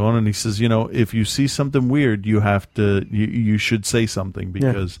knowing what's going on. And he says, if you see something weird, you should say something,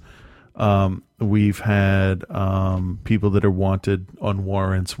 because we've had people that are wanted on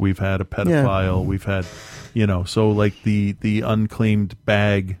warrants. We've had a pedophile. We've had, so like the unclaimed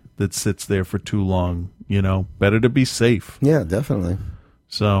bag that sits there for too long. Better to be safe. Yeah, definitely.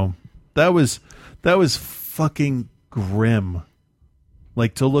 So that was fucking grim.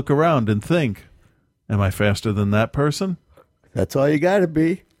 Like, to look around and think, am I faster than that person? That's all you got to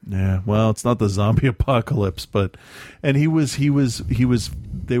be. Yeah. Well, it's not the zombie apocalypse, and he was.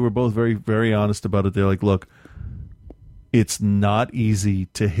 They were both very, very honest about it. They're like, look, it's not easy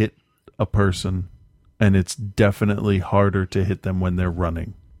to hit a person, and it's definitely harder to hit them when they're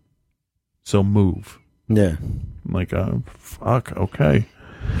running. So move. Yeah. I'm like, oh, fuck, okay.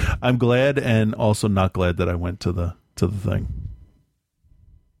 I'm glad, and also not glad, that I went to the thing.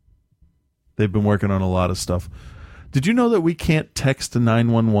 They've been working on a lot of stuff. Did you know that we can't text to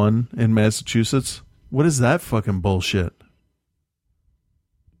 911 in Massachusetts? What is that fucking bullshit?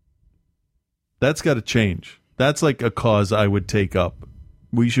 That's got to change. That's like a cause I would take up.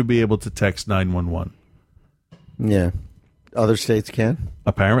 We should be able to text 911. Yeah. Other states can?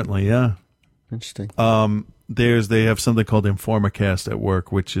 Apparently, yeah. Interesting. They have something called InformaCast at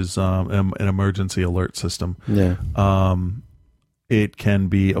work, which is an emergency alert system. Yeah. It can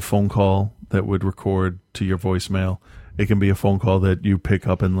be a phone call that would record to your voicemail. It can be a phone call that you pick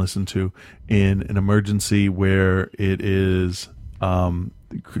up and listen to in an emergency where it is.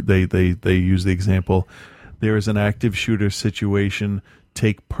 They use the example. There is an active shooter situation.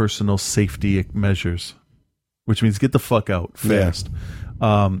 Take personal safety measures, which means get the fuck out fast.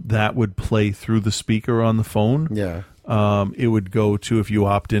 Yeah. That would play through the speaker on the phone. Yeah. It would go to, if you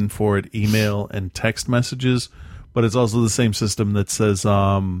opt in for it, email and text messages. But it's also the same system that says,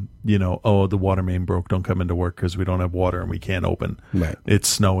 oh, the water main broke. Don't come into work because we don't have water and we can't open. Right. It's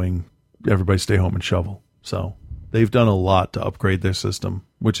snowing. Everybody stay home and shovel. So they've done a lot to upgrade their system,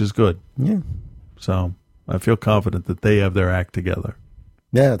 which is good. Yeah. So I feel confident that they have their act together.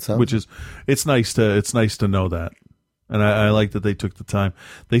 Yeah, it's nice to know that. And I like that they took the time.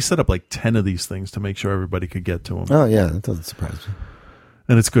 They set up like 10 of these things to make sure everybody could get to them. Oh yeah, that doesn't surprise me.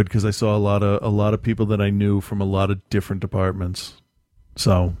 And it's good because I saw a lot of people that I knew from a lot of different departments.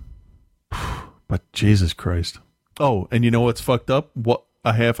 So, but Jesus Christ. Oh, and you know what's fucked up? What,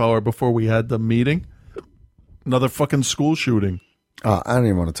 a half hour before we had the meeting, another fucking school shooting. I don't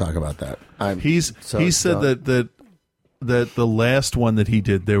even want to talk about that. He said that the last one that he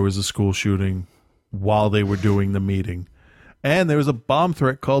did, there was a school shooting while they were doing the meeting. And there was a bomb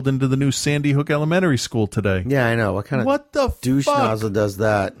threat called into the new Sandy Hook Elementary School today. Yeah, I know. What the douche nozzle does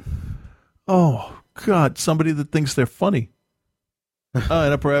that? Oh, God. Somebody that thinks they're funny.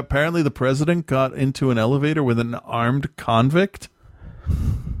 And apparently the president got into an elevator with an armed convict.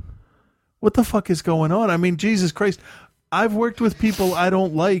 What the fuck is going on? I mean, Jesus Christ. I've worked with people I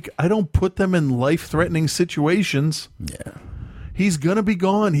don't like. I don't put them in life-threatening situations. Yeah. He's going to be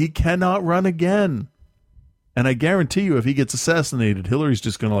gone. He cannot run again. And I guarantee you, if he gets assassinated, Hillary's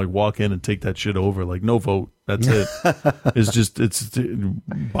just going to like walk in and take that shit over. Like, no vote. That's it.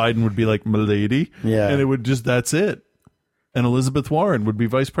 Biden would be like, "Milady." Yeah. And it would just, that's it. And Elizabeth Warren would be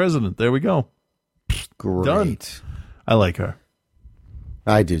vice president. There we go. Great. Done. I like her.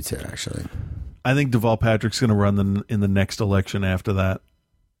 I do too, actually. I think Deval Patrick's going to run in the next election after that.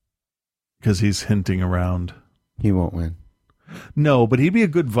 Because he's hinting around. He won't win. No, but he'd be a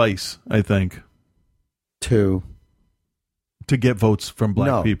good vice, I think. To get votes from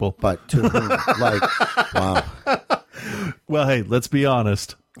black people. But to wow. Well, hey, let's be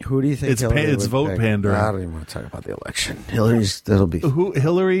honest. Who do you think it's vote pick? pandering? I don't even want to talk about the election.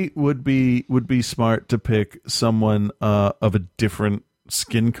 Hillary would be smart to pick someone of a different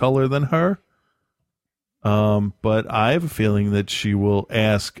skin color than her. But I have a feeling that she will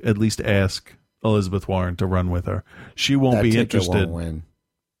at least ask Elizabeth Warren to run with her. She won't be interested. Won't win.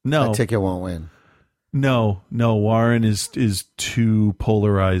 No, that ticket won't win. No. Warren is too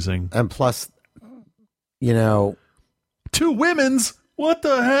polarizing, and plus, two women's. What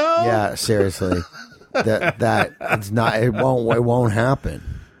the hell? Yeah, seriously, that it's not. It won't happen.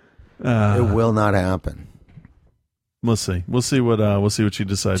 It will not happen. We'll see. We'll see what she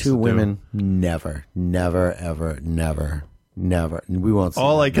decides. Two to women, do. never, ever, never. We won't. See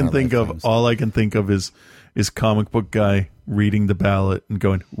all I can think of is comic book guy reading the ballot and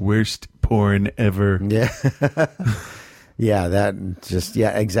going, "Worst porn ever." Yeah. Yeah,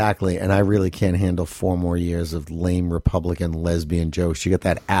 exactly. And I really can't handle 4 more years of lame Republican lesbian jokes. You get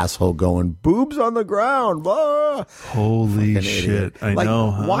that asshole going, boobs on the ground. Blah. Holy shit. I know.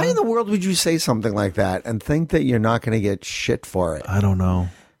 Huh? Why in the world would you say something like that and think that you're not going to get shit for it? I don't know.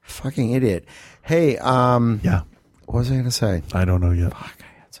 Fucking idiot. Hey, yeah. What was I going to say? I don't know yet. Fuck,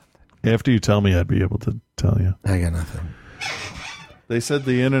 I had something. After you tell me, I'd be able to tell you. I got nothing. They said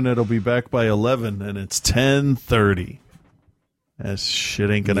the internet will be back by 11 and it's 10:30. That shit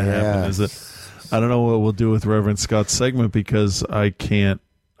ain't gonna happen, is it? I don't know what we'll do with Reverend Scott's segment because I can't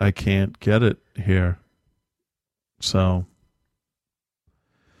get it here. So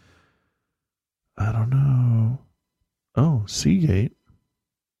I don't know. Oh, Seagate.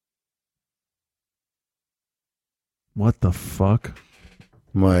 What the fuck?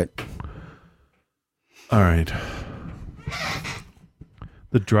 What? All right.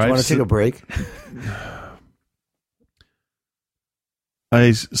 The drive. Do you want to take a break?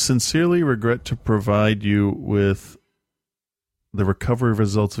 I sincerely regret to provide you with the recovery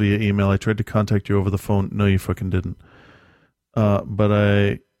results via email. I tried to contact you over the phone. No, you fucking didn't.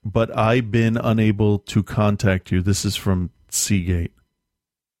 But I've been unable to contact you. This is from Seagate.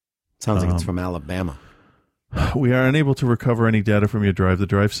 Sounds like it's from Alabama. We are unable to recover any data from your drive. The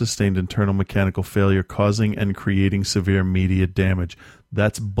drive sustained internal mechanical failure, causing and creating severe media damage.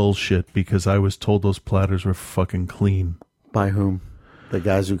 That's bullshit, because I was told those platters were fucking clean. By whom? The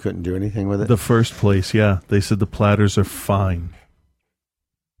guys who couldn't do anything with it? The first place, yeah. They said the platters are fine.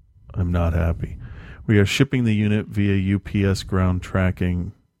 I'm not happy. We are shipping the unit via UPS ground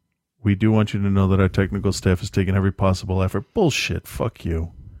tracking. We do want you to know that our technical staff has taken every possible effort. Bullshit. Fuck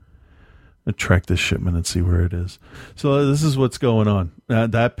you. I'll track this shipment and see where it is. So this is what's going on.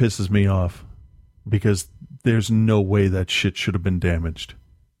 That pisses me off, because there's no way that shit should have been damaged.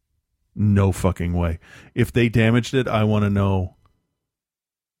 No fucking way. If they damaged it, I want to know.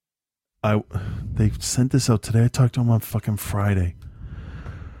 They sent this out today. I talked to them on fucking Friday.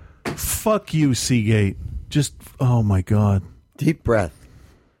 Fuck you, Seagate. Just, oh my God. Deep breath.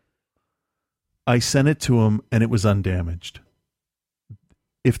 I sent it to them and it was undamaged.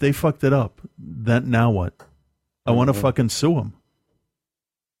 If they fucked it up, then now what? I want to fucking sue them.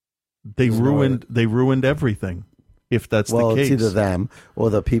 They ruined everything. If that's the case. Well, it's either them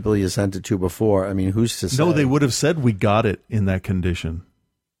or the people you sent it to before. I mean, who's to say? No, they would have said we got it in that condition,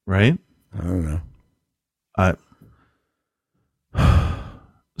 right? I don't know.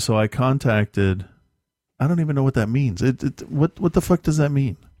 So I contacted. I don't even know what that means. What the fuck does that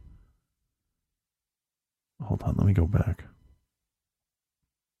mean? Hold on, let me go back.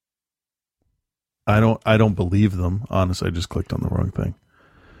 I don't believe them. Honestly, I just clicked on the wrong thing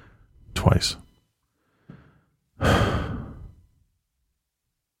twice.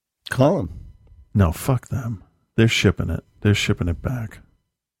 Call them. No, fuck them. They're shipping it. They're shipping it back.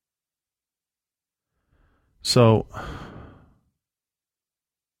 So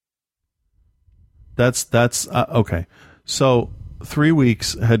that's okay. So 3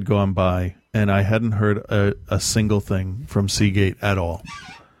 weeks had gone by and I hadn't heard a single thing from Seagate at all.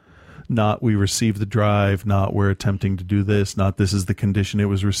 Not we received the drive, not we're attempting to do this, not this is the condition it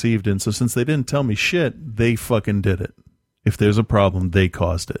was received in. So since they didn't tell me shit, they fucking did it. If there's a problem, they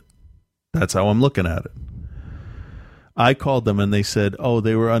caused it. That's how I'm looking at it. I called them and they said, oh,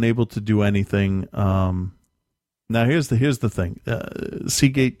 they were unable to do anything. Now here's the thing.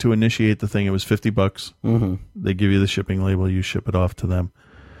 Seagate, to initiate the thing, it was $50. Mm-hmm. They give you the shipping label, you ship it off to them.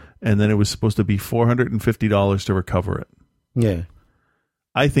 And then it was supposed to be $450 to recover it. Yeah.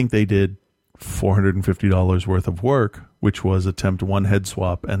 I think they did $450 worth of work, which was attempt one head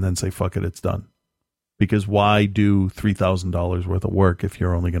swap and then say, fuck it, it's done. Because why do $3,000 worth of work if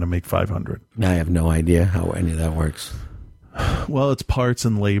you're only going to make $500? I have no idea how any of that works. Well, it's parts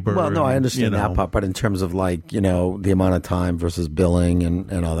and labor. Well, no, I understand that part, but in terms of the amount of time versus billing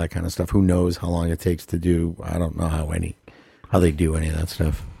and all that kind of stuff, who knows how long it takes to do? I don't know how they do any of that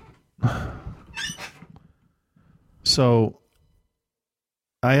stuff. So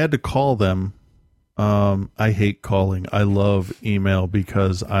I had to call them. I hate calling. I love email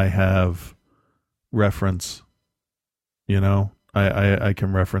because I have reference. I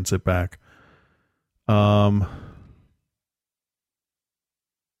can reference it back.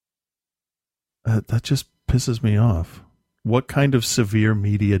 That just pisses me off. What kind of severe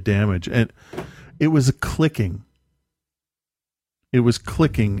media damage? And it was clicking. It was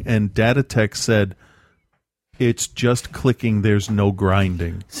clicking, and Datatech said it's just clicking. There's no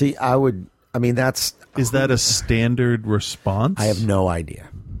grinding. See, is that a standard response? I have no idea.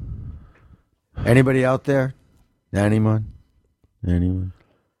 Anybody out there? Anyone?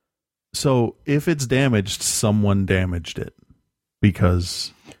 So if it's damaged, someone damaged it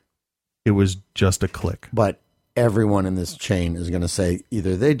because it was just a click. But everyone in this chain is going to say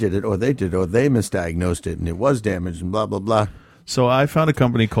either they did it or they misdiagnosed it and it was damaged and blah, blah, blah. So I found a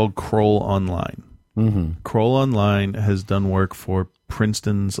company called Kroll Online. Mm-hmm. Kroll Online has done work for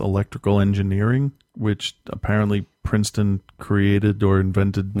Princeton's electrical engineering, which apparently Princeton created or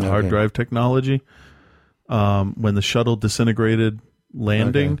invented hard drive technology. When the shuttle disintegrated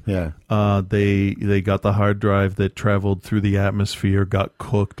landing, they got the hard drive that traveled through the atmosphere, got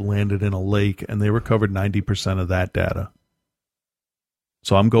cooked, landed in a lake, and they recovered 90% of that data.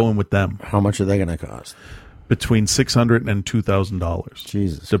 So I'm going with them. How much are they going to cost? Between $600 and $2,000.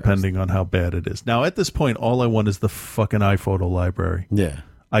 Jesus, depending on how bad it is. Now, at this point, all I want is the fucking iPhoto library. Yeah.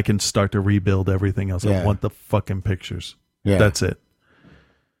 I can start to rebuild everything else. Yeah. I want the fucking pictures. Yeah. That's it.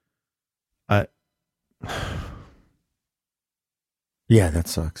 Yeah, that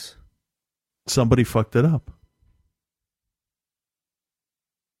sucks. Somebody fucked it up.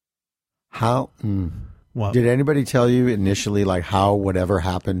 How? What? Did anybody tell you initially, how whatever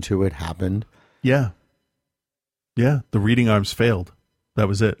happened to it happened? Yeah. Yeah, the reading arms failed. That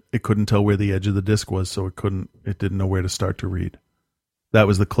was it. It couldn't tell where the edge of the disc was, so it didn't know where to start to read. That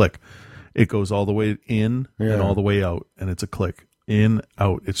was the click. It goes all the way in and all the way out, and it's a click. In,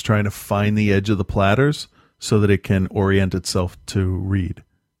 out. It's trying to find the edge of the platters so that it can orient itself to read.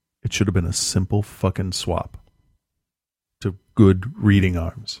 It should have been a simple fucking swap to good reading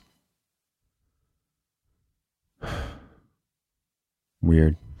arms.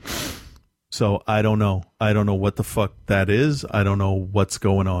 Weird. So I don't know. I don't know what the fuck that is. I don't know what's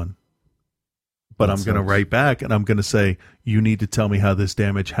going on. But I'm going to write back and I'm going to say, you need to tell me how this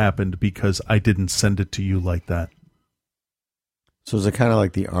damage happened because I didn't send it to you like that. So is it kind of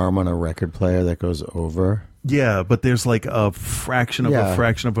like the arm on a record player that goes over? Yeah, but there's like a fraction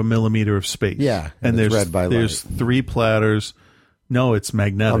of a millimeter of space. Yeah, and it's there's read by there's light. 3 platters. No, it's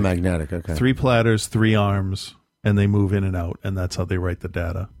magnetic. Oh, magnetic, okay. 3 platters, 3 arms, and they move in and out, and that's how they write the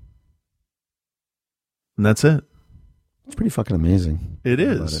data. And that's it. It's pretty fucking amazing. It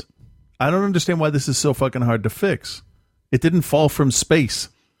is. I don't understand why this is so fucking hard to fix. It didn't fall from space.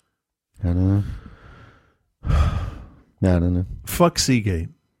 I don't know. Fuck Seagate.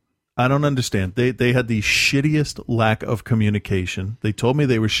 I don't understand. They had the shittiest lack of communication. They told me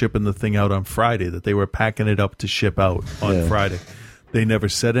they were shipping the thing out on Friday, that they were packing it up to ship out on Friday. They never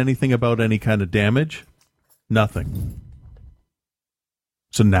said anything about any kind of damage. Nothing.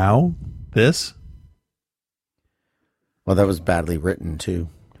 So now, this? Well, that was badly written, too.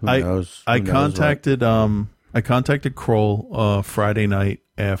 Who knows? I contacted Kroll Friday night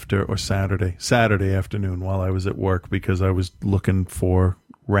or Saturday afternoon while I was at work because I was looking for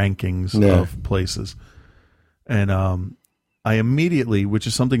rankings of places. And I immediately, which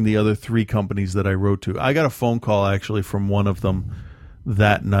is something the other 3 companies that I wrote to, I got a phone call actually from one of them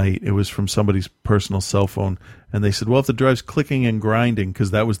that night. It was from somebody's personal cell phone. And they said, well, if the drive's clicking and grinding,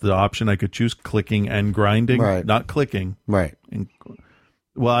 because that was the option I could choose, clicking and grinding, not clicking. Right.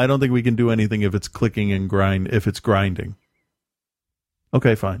 Well, I don't think we can do anything if it's clicking and if it's grinding.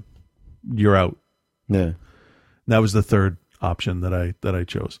 Okay, fine. You're out. Yeah. That was the 3rd option that I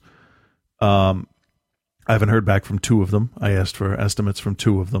chose. I haven't heard back from 2 of them. I asked for estimates from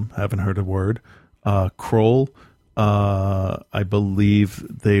 2 of them. Haven't heard a word. Kroll, I believe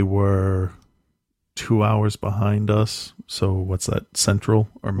they were 2 hours behind us. So what's that? Central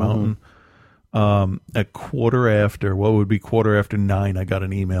or Mountain? At quarter after 9, I got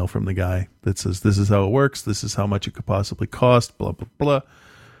an email from the guy that says, this is how it works. This is how much it could possibly cost, blah, blah, blah.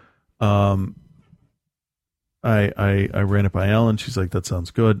 I ran it by Ellen. She's like, that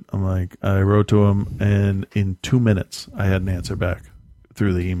sounds good. I'm like, I wrote to him and in 2 minutes I had an answer back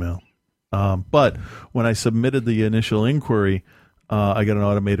through the email. But when I submitted the initial inquiry, I got an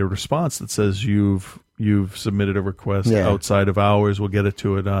automated response that says you've submitted a request outside of hours. We'll get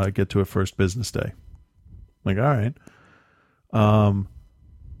to it first business day. I'm like, all right.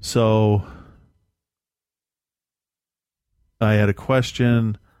 So I had a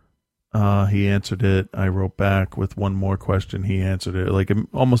question. He answered it. I wrote back with one more question. He answered it like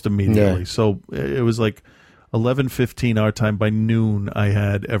almost immediately. Yeah. So it was like 11:15 our time. By noon, I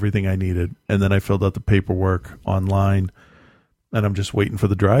had everything I needed, and then I filled out the paperwork online, and I'm just waiting for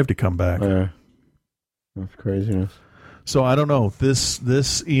the drive to come back. That's craziness. So I don't know.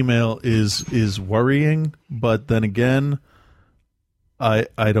 This email is worrying, but then again, I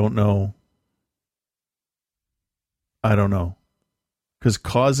don't know. I don't know. Because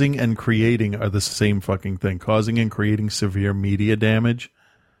causing and creating are the same fucking thing. Causing and creating severe media damage.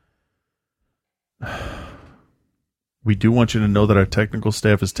 We do want you to know that our technical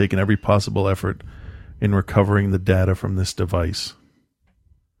staff has taken every possible effort in recovering the data from this device.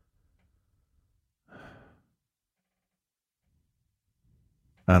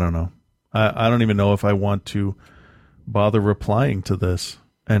 I don't know. I don't even know if I want to bother replying to this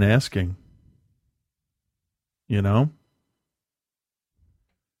and asking. You know?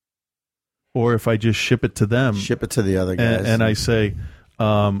 Or if I just ship it to them. Ship it to the other guys. And I say,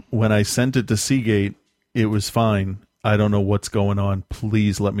 when I sent it to Seagate, it was fine. I don't know what's going on.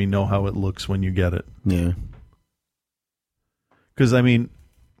 Please let me know how it looks when you get it. Yeah. Because, I mean,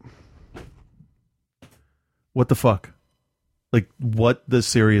 what the fuck? Like, what the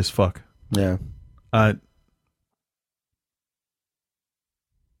serious fuck? Yeah.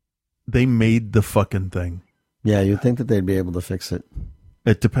 They made the fucking thing. Yeah, you'd think that they'd be able to fix it.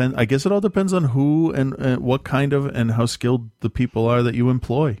 It depends. I guess it all depends on who and what kind of and how skilled the people are that you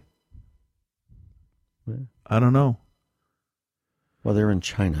employ. Yeah. I don't know. Well, they're in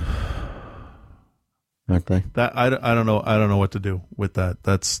China, aren't they? That I don't know. I don't know what to do with that.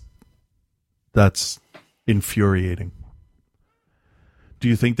 That's infuriating. Do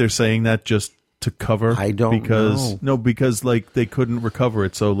you think they're saying that just to cover? I don't know. No, because like they couldn't recover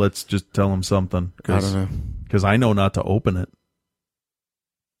it, so let's just tell them something. I don't know. Because I know not to open it.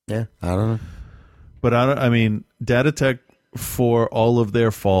 Yeah, I don't know. But I mean, Datatech, for all of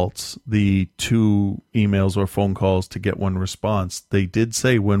their faults, the 2 emails or phone calls to get one response, they did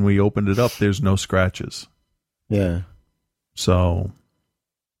say when we opened it up, there's no scratches. Yeah. So,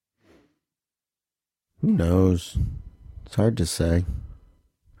 who knows? It's hard to say.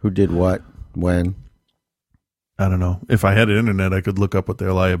 Who did what, when? I don't know. If I had internet, I could look up what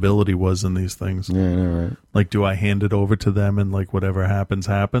their liability was in these things. Yeah, I know, right? Like, do I hand it over to them and, like, whatever happens,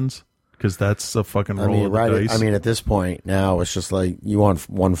 happens? Because that's a fucking roll of the dice. I mean, at this point, now it's just like you want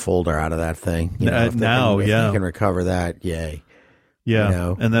one folder out of that thing. You know, if you can recover that, yay. Yeah, you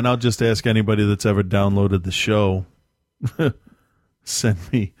know? And then I'll just ask anybody that's ever downloaded the show,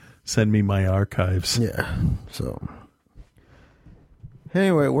 send me my archives. Yeah. So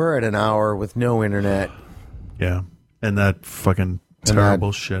anyway, we're at an hour with no internet. Yeah, and that fucking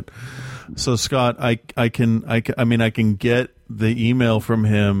terrible shit. So Scott, I can get the email from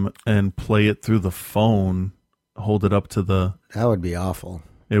him and play it through the phone, hold it up to the... That would be awful.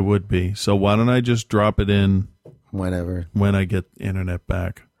 It would be. So why don't I just drop it in whenever, when I get internet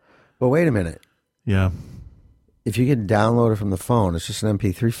back? But wait a minute. Yeah. If you can download it from the phone, it's just an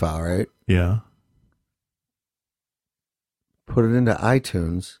MP3 file, right? Yeah. Put it into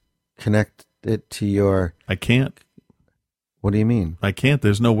iTunes, connect it to your... I can't. What do you mean? I can't.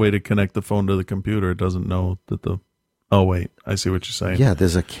 There's no way to connect the phone to the computer. It doesn't know that the... Oh, wait. I see what you're saying. Yeah,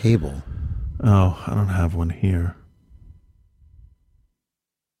 there's a cable. Oh, I don't have one here.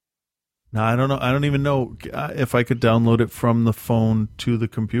 No, I don't know. I don't even know if I could download it from the phone to the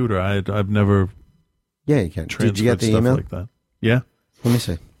computer. I've never... Yeah, you can. Did you get the stuff email? Like that. Yeah. Let me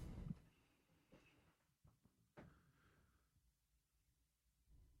see.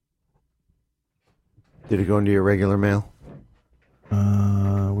 Did it go into your regular mail?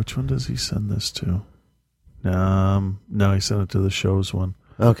 Which one does he send this to? No, he sent it to the show's one.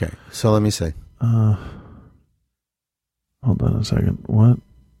 Okay, so let me see. Hold on a second. What?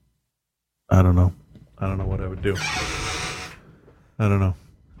 I don't know. I don't know what I would do. I don't know.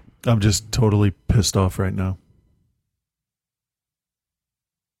 I'm just totally pissed off right now.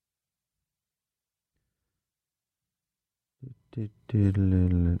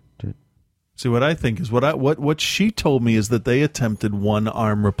 See, what I think is what she told me is that they attempted one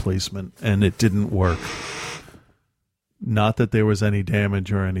arm replacement and it didn't work. Not that there was any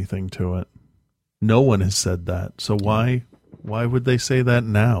damage or anything to it. No one has said that. So why would they say that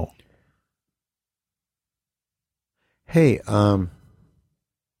now? Hey, yeah.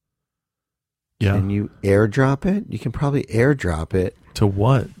 Can you airdrop it? You can probably airdrop it. To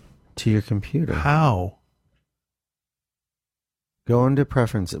what? To your computer. How? Go into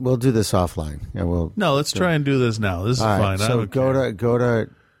preferences. We'll do this offline. Yeah, No, let's try and do this now. This is fine. So go to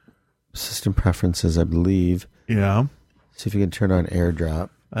system preferences, I believe. Yeah. See if you can turn on airdrop.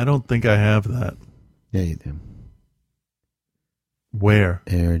 I don't think I have that. Yeah, you do. Where?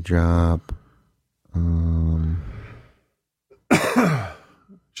 Airdrop.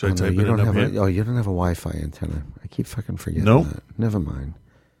 Should I type it in up here? You don't have a Wi-Fi antenna. I keep fucking forgetting that. Never mind.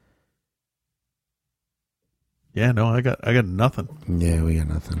 Yeah, no, I got nothing. Yeah, we got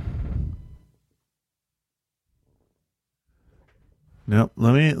nothing. Nope.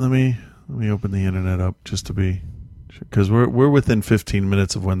 Let me open the internet up just to be, because we're within 15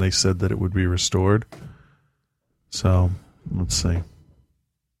 minutes of when they said that it would be restored. So let's see.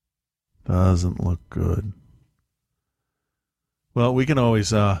 Doesn't look good. Well, we can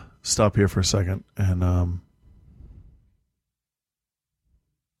always stop here for a second and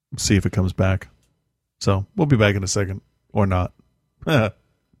see if it comes back. So we'll be back in a second, or not. All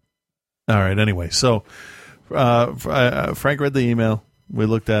right. Anyway, so Frank read the email. We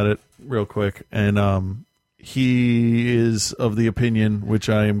looked at it real quick, and he is of the opinion, which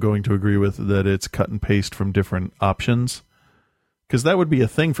I am going to agree with, that it's cut and paste from different options. Because that would be a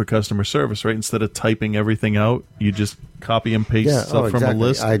thing for customer service, right? Instead of typing everything out, you just copy and paste stuff from a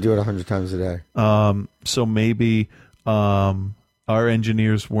list. I do it 100 times a day. So maybe our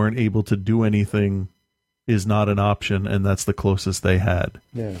engineers weren't able to do anything is not an option, and that's the closest they had.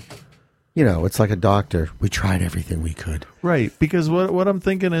 Yeah. You know, it's like a doctor. We tried everything we could. Right, because what I'm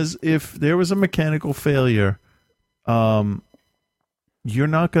thinking is if there was a mechanical failure, you're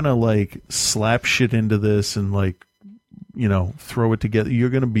not going to, like, slap shit into this and, like, you know, throw it together. You're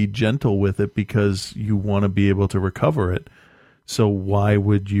going to be gentle with it because you want to be able to recover it. So why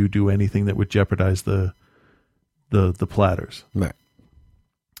would you do anything that would jeopardize the platters? Right.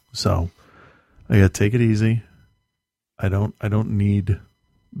 So I got to take it easy. I don't need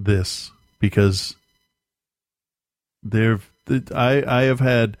this because I have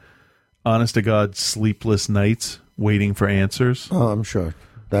had, honest to God, sleepless nights waiting for answers. Oh, I'm sure.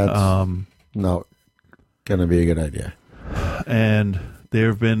 That's not going to be a good idea. And there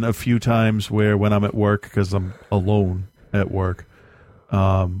have been a few times where when I'm at work, because I'm alone at work,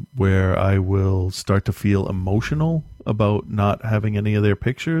 where I will start to feel emotional about not having any of their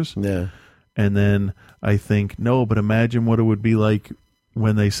pictures. Yeah. And then I think, no, but imagine what it would be like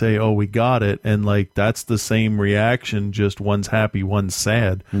when they say, oh, we got it. And like, that's the same reaction, just one's happy, one's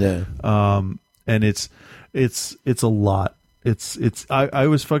sad. Yeah. And it's a lot. I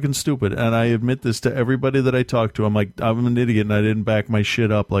was fucking stupid. And I admit this to everybody that I talk to. I'm like, I'm an idiot and I didn't back my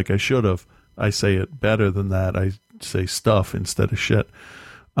shit up like I should have. I say it better than that. I say stuff instead of shit.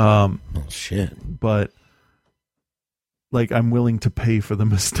 Shit. But like, I'm willing to pay for the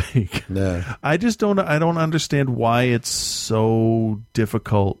mistake. Yeah. I don't understand why it's so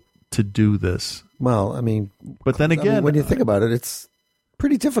difficult to do this. Well, I mean, but then again, when you think about it, it's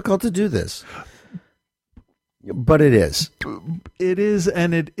pretty difficult to do this. But it is. It is,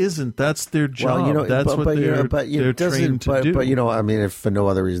 and it isn't. That's their job. Well, that's what they're trained to do. But I mean, if for no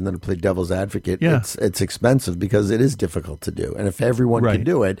other reason than to play devil's advocate, it's expensive because it is difficult to do. And if everyone could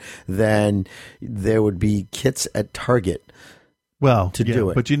do it, then there would be kits at Target. To do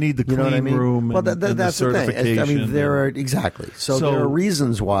it, but you need the clean room. Well, and that's the certification. The thing. I mean, there are exactly. So there are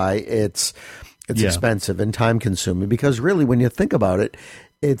reasons why it's expensive and time consuming. Because really, when you think about it,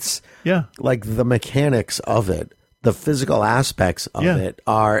 it's like the mechanics of it, the physical aspects of it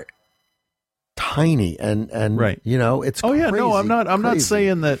are tiny and it's crazy, no, I'm not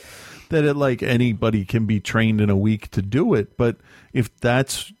saying that it like anybody can be trained in a week to do it, but if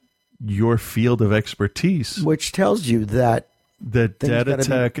that's your field of expertise, which tells you that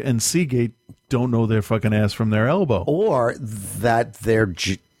Datatech and Seagate don't know their fucking ass from their elbow, or that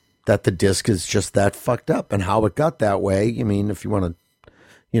that the disk is just that fucked up, and how it got that way. I mean, if you want to.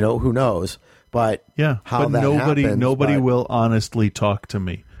 Who knows? But how but that nobody will honestly talk to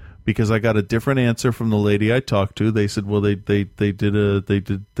me because I got a different answer from the lady I talked to. They said, well, they did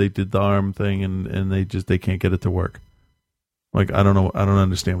the arm thing and they can't get it to work. Like, I don't know. I don't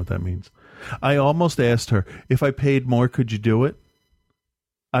understand what that means. I almost asked her, if I paid more, could you do it?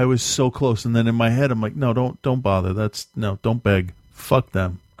 I was so close. And then in my head, I'm like, no, don't bother. Don't beg. Fuck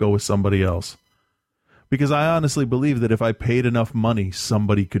them. Go with somebody else. Because I honestly believe that if I paid enough money,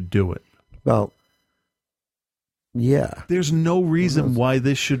 somebody could do it. Well, yeah. There's no reason why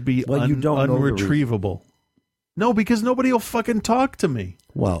this should be unretrievable. No, because nobody will fucking talk to me.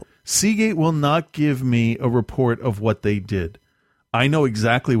 Well, Seagate will not give me a report of what they did. I know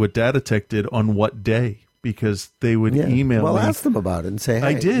exactly what Datatech did on what day because they would email me. Well, ask them about it and say, hey,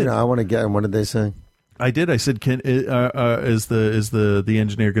 I did. I want to get them. What did they say? I did. I said, is the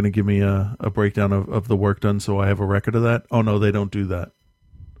engineer going to give me a breakdown of the work done so I have a record of that? Oh, no, they don't do that.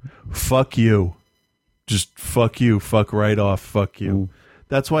 Fuck you. Just fuck you. Fuck right off. Fuck you. Ooh.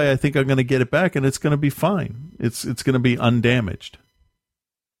 That's why I think I'm going to get it back, and it's going to be fine. It's going to be undamaged.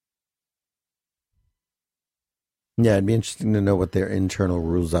 Yeah, it'd be interesting to know what their internal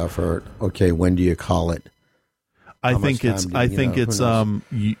rules are for, okay, when do you call it? I think it's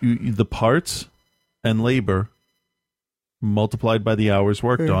the parts and labor multiplied by the hours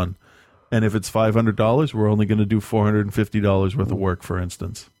worked on. And if it's $500, we're only going to do $450 worth of work, for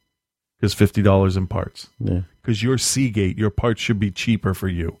instance. Because $50 in parts. Yeah. Because you're Seagate, your parts should be cheaper for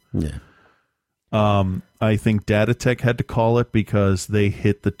you. Yeah. I think Datatech had to call it because they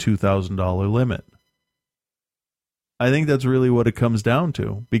hit the $2,000 limit. I think that's really what it comes down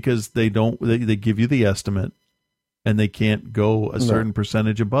to. Because they give you the estimate and they can't go a certain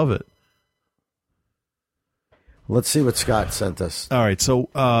percentage above it. Let's see what Scott sent us. All right, so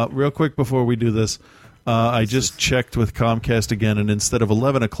real quick before we do this, I just checked with Comcast again, and instead of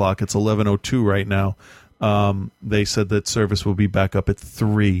 11 o'clock, it's 11:02 right now. They said that service will be back up at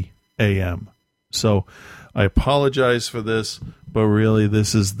 3 a.m. So I apologize for this, but really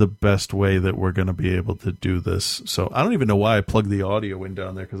this is the best way that we're going to be able to do this. So I don't even know why I plugged the audio in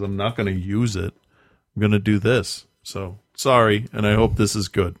down there because I'm not going to use it. I'm going to do this. So sorry, and I hope this is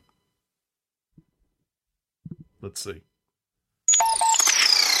good. Let's see.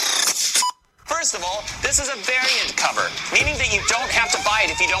 First of all, this is a variant cover, meaning that you don't have to buy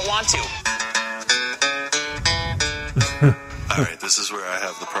it if you don't want to. All right, this is where I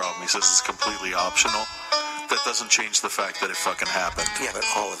have the problem. He says it's completely optional. That doesn't change the fact that it fucking happened. Yeah, but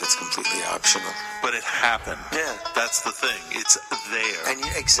all of it's completely optional. But it happened. Yeah. That's the thing. It's there. And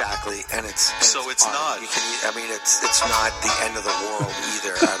exactly. And it's so it's not. It's not the end of the world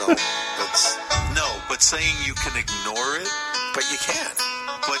either. I don't. No, but saying you can ignore it. But you can.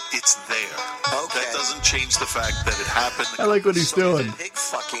 But it's there. Okay. That doesn't change the fact that it happened. I like what he's doing. There's pig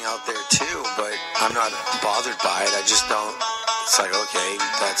fucking out there too, but I'm not bothered by it. I just don't It's like, okay,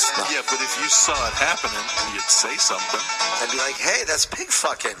 that's not... Yeah, but if you saw it happening, you'd say something. I'd be like, hey, that's pig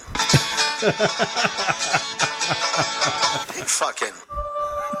fucking. Pig fucking.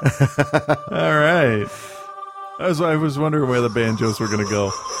 All right. I was wondering where the banjos were going to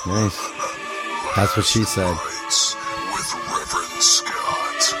go. Nice. That's what she said. With Reverend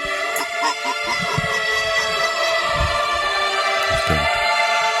Scott.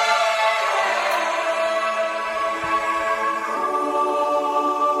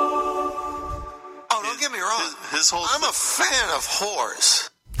 Oh, don't get me wrong. I'm a fan of whores.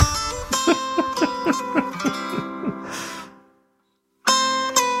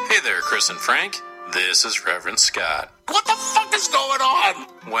 Hey there, Chris and Frank. This is Reverend Scott. What the fuck is going on?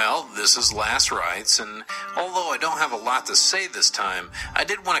 Well, this is Last Rites, and although I don't have a lot to say this time, I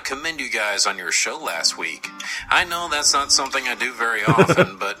did want to commend you guys on your show last week. I know that's not something I do very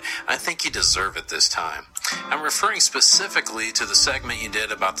often, but I think you deserve it this time. I'm referring specifically to the segment you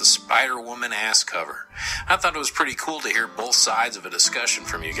did about the Spider-Woman ass cover. I thought it was pretty cool to hear both sides of a discussion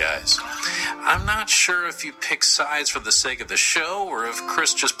from you guys. I'm not sure if you picked sides for the sake of the show, or if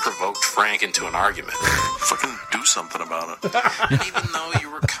Chris just provoked Frank into an argument. Fucking do something about it. Even though you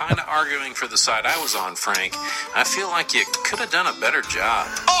were kind of arguing for the side I was on, Frank, I feel like you could have done a better job.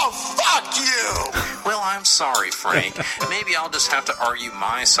 Oh, fuck you! Well, I'm sorry, Frank. Maybe I'll just have to argue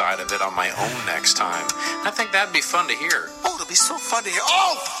my side of it on my own next time. I think that'd be fun to hear. Oh, it'll be so fun to hear.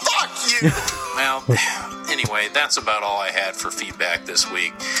 Oh, fuck you! Well, anyway, that's about all I had for feedback this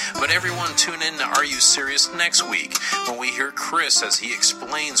week. But everyone tune in to Are You Serious next week when we hear Chris as he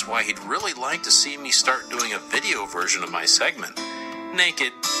explains why he'd really like to see me start doing a video version of my segment.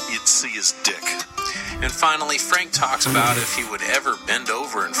 Naked. You'd see his dick. And finally, Frank talks about if he would ever bend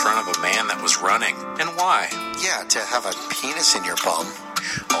over in front of a man that was running, and why. Yeah, to have a penis in your bum.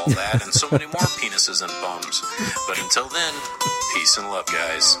 All that and so many more penises and bums. But until then, peace and love,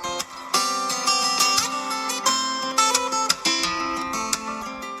 guys.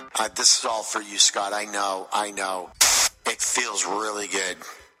 This is all for you, Scott. I know. It feels really good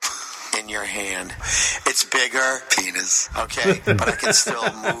in your hand. It's bigger, penis, okay? But I can still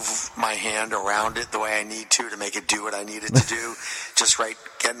move my hand around it the way I need to make it do what I need it to do. Just right,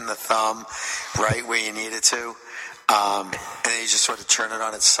 getting the thumb right where you need it to. And then you just sort of turn it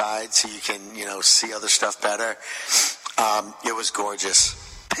on its side so you can, see other stuff better. It was gorgeous.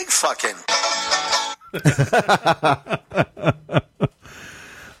 Pig fucking.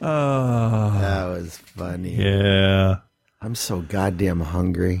 That was funny. Yeah. I'm so goddamn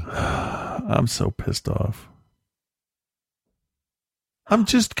hungry. I'm so pissed off. I'm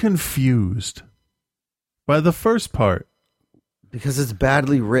just confused by the first part. Because it's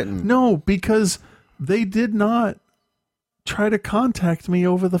badly written. No, because they did not try to contact me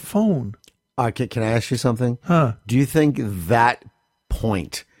over the phone. Can I ask you something? Huh? Do you think that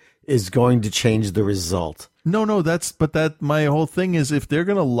point is going to change the result? No, my whole thing is if they're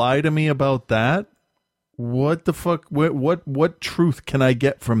going to lie to me about that, what the fuck, what truth can I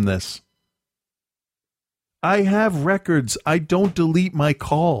get from this? I have records. I don't delete my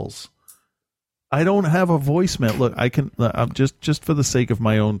calls. I don't have a voicemail. Look, I'm just for the sake of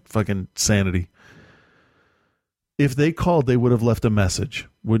my own fucking sanity. If they called, they would have left a message.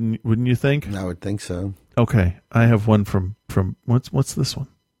 Wouldn't you think? I would think so. Okay. I have one from what's this one?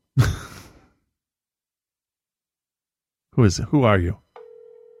 Who is it? Who are you?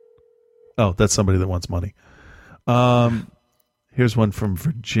 Oh, that's somebody that wants money. Here's one from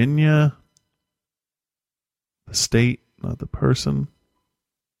Virginia. The state, not the person.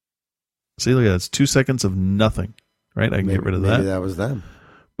 See, look at that. It's 2 seconds of nothing. Right? I can get rid of that. Maybe that was them.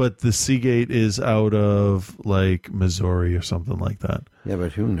 But the Seagate is out of like Missouri or something like that. Yeah,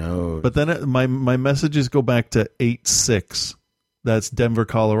 but who knows? But then my messages go back to 86. That's Denver,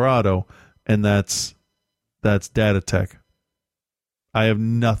 Colorado, and that's Data Tech. I have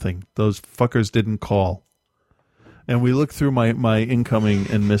nothing. Those fuckers didn't call. And we looked through my incoming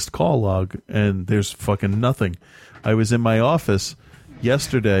and missed call log, and there's fucking nothing. I was in my office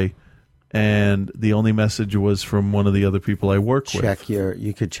yesterday, and the only message was from one of the other people I work with.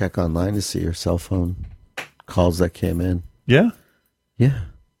 You could check online to see your cell phone calls that came in. Yeah? Yeah.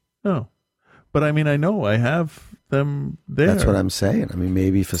 Oh. But I mean, I know I have them there. That's what I'm saying. I mean,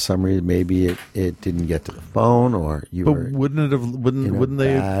 maybe for some reason, maybe it didn't get to the phone, or wouldn't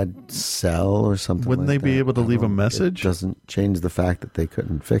they bad cell or something? Wouldn't they be able to leave a message? It doesn't change the fact that they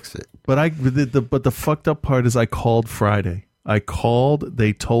couldn't fix it. But the fucked up part is I called Friday. I called.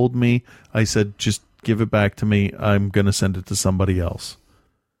 They told me. I said, just give it back to me. I'm going to send it to somebody else.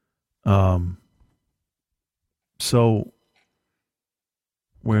 So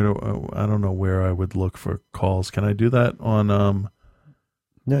I don't know where I would look for calls. Can I do that on?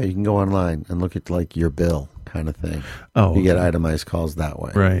 No, you can go online and look at like your bill kind of thing. Oh, you get itemized calls that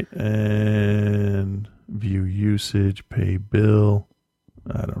way, right? And view usage, pay bill.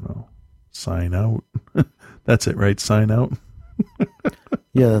 I don't know. Sign out. That's it, right? Sign out.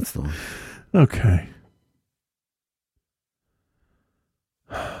 Yeah, that's the one. Okay.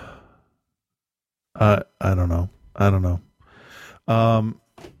 I don't know.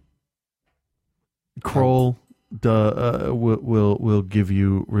 Kroll will give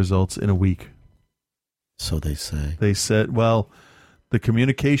you results in a week. So they say. They said, well, the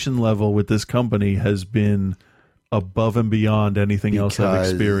communication level with this company has been above and beyond anything else I've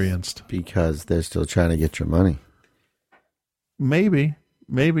experienced. Because they're still trying to get your money. Maybe,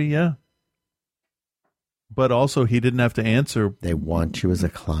 yeah. But also, he didn't have to answer. They want you as a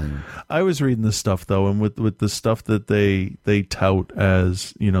client. I was reading this stuff, though, and with the stuff that they tout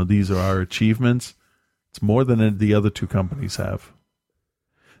as, these are our achievements, it's more than the other two companies have.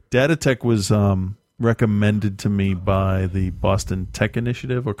 Datatech was recommended to me by the Boston Tech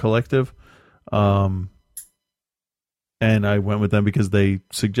Initiative or Collective, and I went with them because they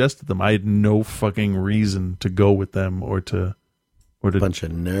suggested them. I had no fucking reason to go with them or to bunch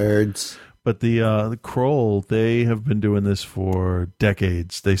of nerds. But the Kroll, they have been doing this for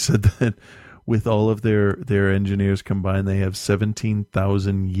decades. They said that with all of their engineers combined, they have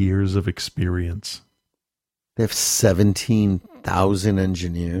 17,000 years of experience. They have 17,000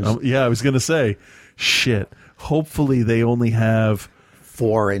 engineers? Yeah, I was going to say, shit. Hopefully they only have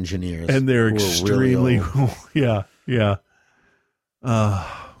 4 engineers. And they're extremely... Really yeah.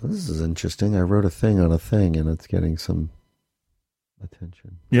 This is interesting. I wrote a thing on a thing, and it's getting some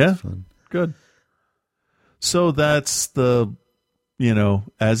attention. Yeah? It's fun. Good. So that's the,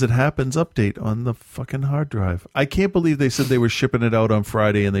 as it happens update on the fucking hard drive. I can't believe they said they were shipping it out on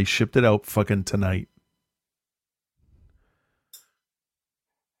Friday and they shipped it out fucking tonight.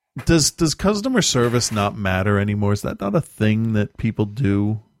 Does customer service not matter anymore? Is that not a thing that people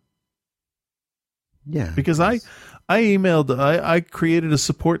do? Yeah. Because I emailed, I created a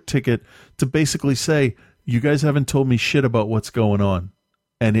support ticket to basically say, you guys haven't told me shit about what's going on.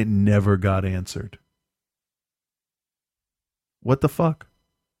 And it never got answered. What the fuck?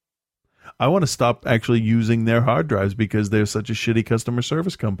 I want to stop actually using their hard drives because they're such a shitty customer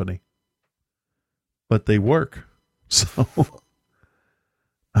service company. But they work. So,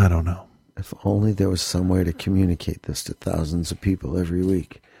 I don't know. If only there was some way to communicate this to thousands of people every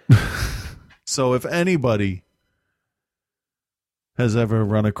week. So if anybody has ever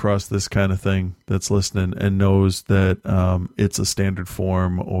run across this kind of thing that's listening and knows that it's a standard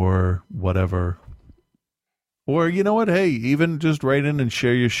form or whatever, or you know what, hey, even just write in and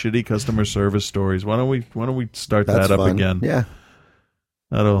share your shitty customer service stories. Why don't we start That's that up fun. again? Yeah,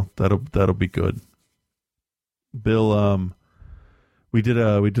 that'll be good. Bill, we did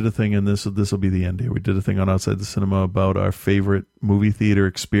a thing, and this will be the end here. We did a thing on Outside the Cinema about our favorite movie theater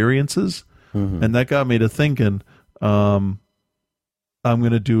experiences, and that got me to thinking. I'm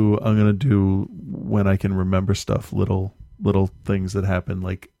gonna do when I can remember stuff, little things that happen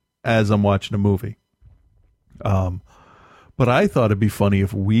like as I'm watching a movie. But I thought it'd be funny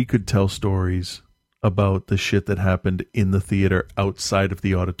if we could tell stories about the shit that happened in the theater outside of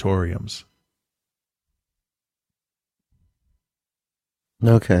the auditoriums.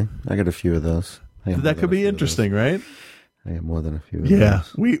 Okay, I got a few of those. That could be interesting, right? I have more than a few of those. Yeah,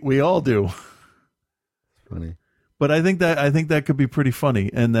 we all do. It's funny. But I think that could be pretty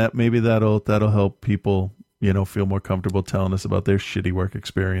funny, and that maybe that'll help people, feel more comfortable telling us about their shitty work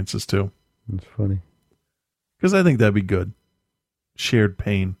experiences too. That's funny. Because I think that'd be good. Shared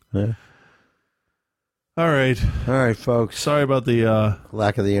pain. Yeah. All right, folks. Sorry about the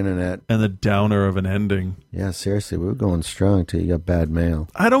lack of the internet and the downer of an ending. Yeah, seriously, we were going strong till you got bad mail.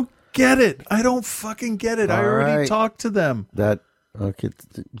 I don't get it. I don't fucking get it. I already talked to them.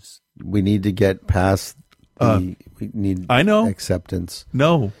 We need to get past. We need acceptance.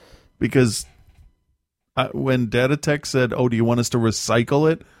 No, because when Datatech said, "Oh, do you want us to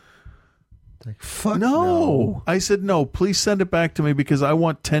recycle it?" Like, fuck no. I said no. Please send it back to me because I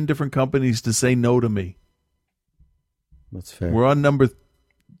want 10 different companies to say no to me. That's fair. We're on number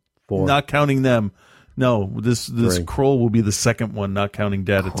 4, not counting them. No, this 3. Kroll will be the second one, not counting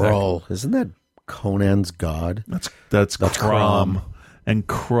Datatech. Kroll, isn't that Conan's god? That's Crom, and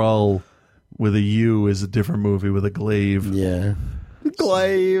Krull with a U is a different movie with a glaive. Yeah.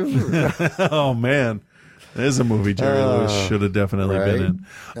 Glaive. Oh, man. There's a movie Jerry Lewis should have definitely been in.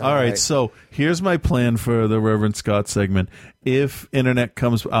 All right, so here's my plan for the Reverend Scott segment. If internet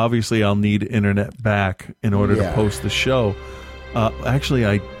comes, obviously I'll need internet back in order to post the show. Actually,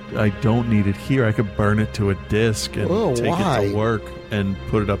 I don't need it here. I could burn it to a disc and take it to work and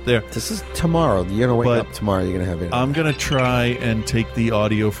put it up there. This is tomorrow. You're going to wake up tomorrow. You're going to have it. I'm going to try and take the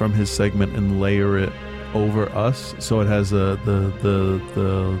audio from his segment and layer it over us, so it has the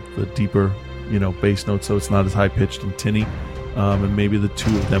deeper, bass notes, so it's not as high pitched and tinny. And maybe the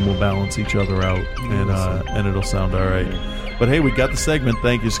two of them will balance each other out, and it'll sound all right. But hey, we got the segment.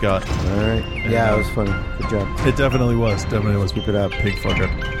 Thank you, Scott. All right. Yeah, it was funny. Good job. It definitely was. Keep it up, pig fucker.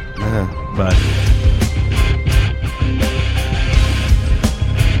 Bye.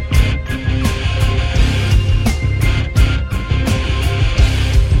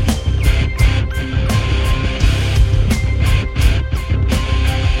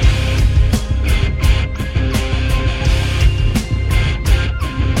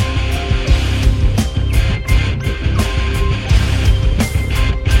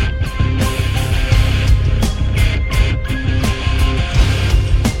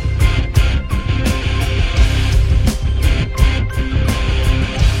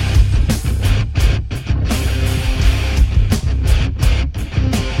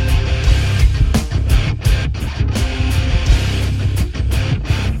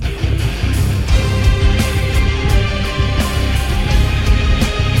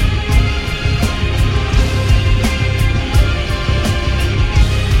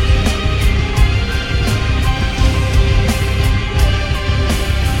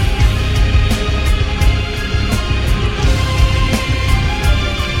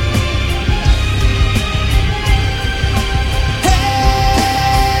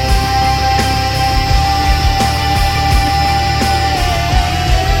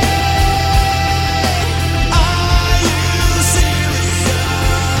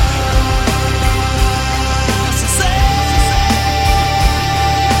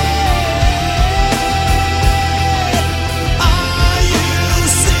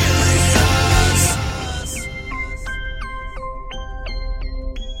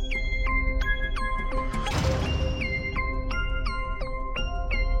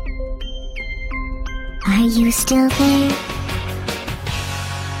 Are you still there?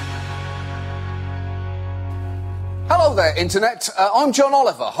 Hello there, Internet. I'm John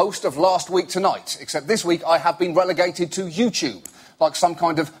Oliver, host of Last Week Tonight, except this week I have been relegated to YouTube, like some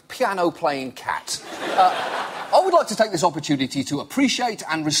kind of piano-playing cat. I would like to take this opportunity to appreciate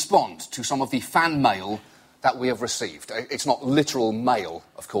and respond to some of the fan mail that we have received. It's not literal mail,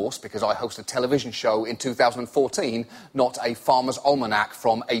 of course, because I host a television show in 2014, not a Farmer's Almanac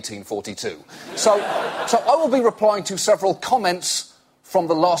from 1842. So I will be replying to several comments from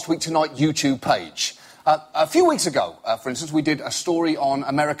the Last Week Tonight YouTube page. A few weeks ago, for instance, we did a story on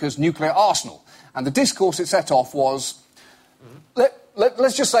America's nuclear arsenal, and the discourse it set off was...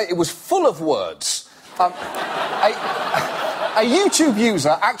 Let's just say it was full of words. A YouTube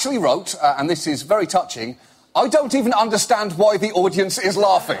user actually wrote, and this is very touching, "I don't even understand why the audience is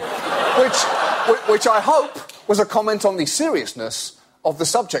laughing," which I hope was a comment on the seriousness of the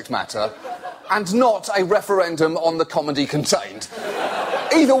subject matter and not a referendum on the comedy contained.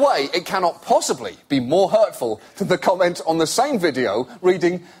 Either way, it cannot possibly be more hurtful than the comment on the same video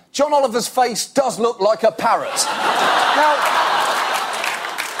reading, "John Oliver's face does look like a parrot." Now...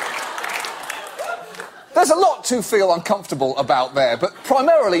 there's a lot to feel uncomfortable about there, but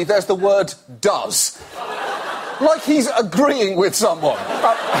primarily there's the word does. Like he's agreeing with someone.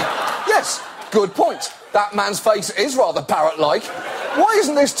 Yes, good point. That man's face is rather parrot-like. Why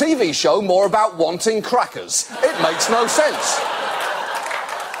isn't this TV show more about wanting crackers? It makes no sense.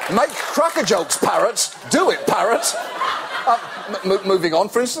 Make cracker jokes, parrots. Do it, parrot. Moving on,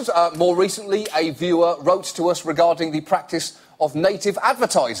 for instance, more recently, a viewer wrote to us regarding the practice of native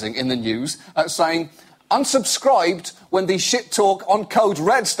advertising in the news, saying... unsubscribed when the shit talk on Code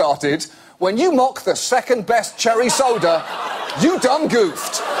Red started. When you mock the second best cherry soda, you done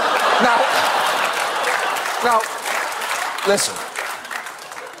goofed. Now, listen,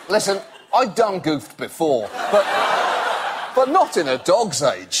 I done goofed before, but not in a dog's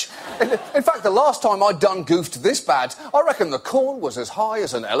age. In fact, the last time I done goofed this bad, I reckon the corn was as high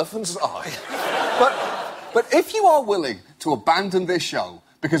as an elephant's eye. But if you are willing to abandon this show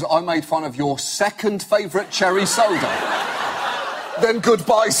because I made fun of your second favourite cherry soda, then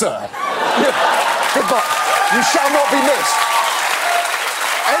goodbye, sir. Goodbye. You shall not be missed.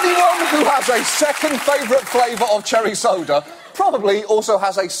 Anyone who has a second favourite flavour of cherry soda probably also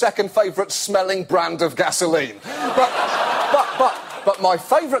has a second favourite smelling brand of gasoline. But my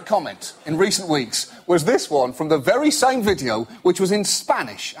favourite comment in recent weeks was this one from the very same video, which was in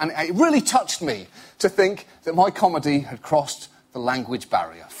Spanish, and it really touched me to think that my comedy had crossed the language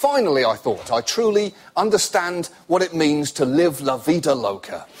barrier. Finally, I thought, I truly understand what it means to live la vida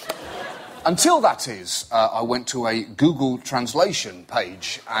loca. Until that is, I went to a Google translation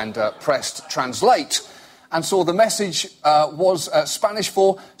page and pressed translate and saw the message was Spanish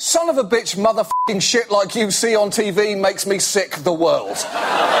for son of a bitch motherfucking shit like you see on TV makes me sick the world.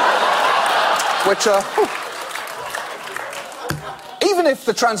 Which, even if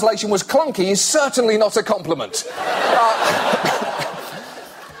the translation was clunky, is certainly not a compliment.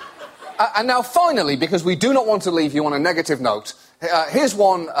 And now, finally, because we do not want to leave you on a negative note, here's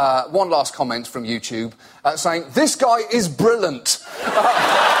one last comment from YouTube saying, "This guy is brilliant,"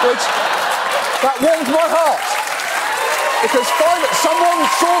 which that warmed my heart. Because finally, someone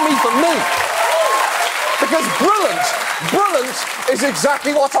saw me for me. Because brilliant is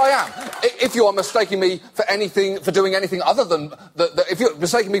exactly what I am. If you are mistaking me for doing anything other than... if you're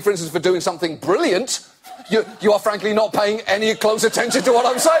mistaking me, for instance, for doing something brilliant, you are frankly not paying any close attention to what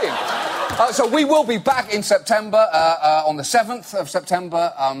I'm saying. So we will be back in September, on the 7th of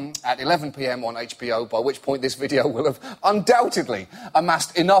September, at 11 p.m. on HBO, by which point this video will have undoubtedly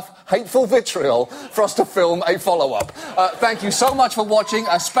amassed enough hateful vitriol for us to film a follow-up. Thank you so much for watching.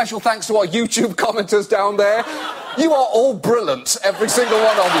 A special thanks to our YouTube commenters down there. You are all brilliant, every single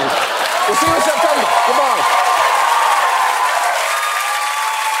one of you. We'll see you in September. Goodbye.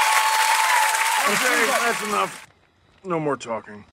 Okay, that's enough. No more talking.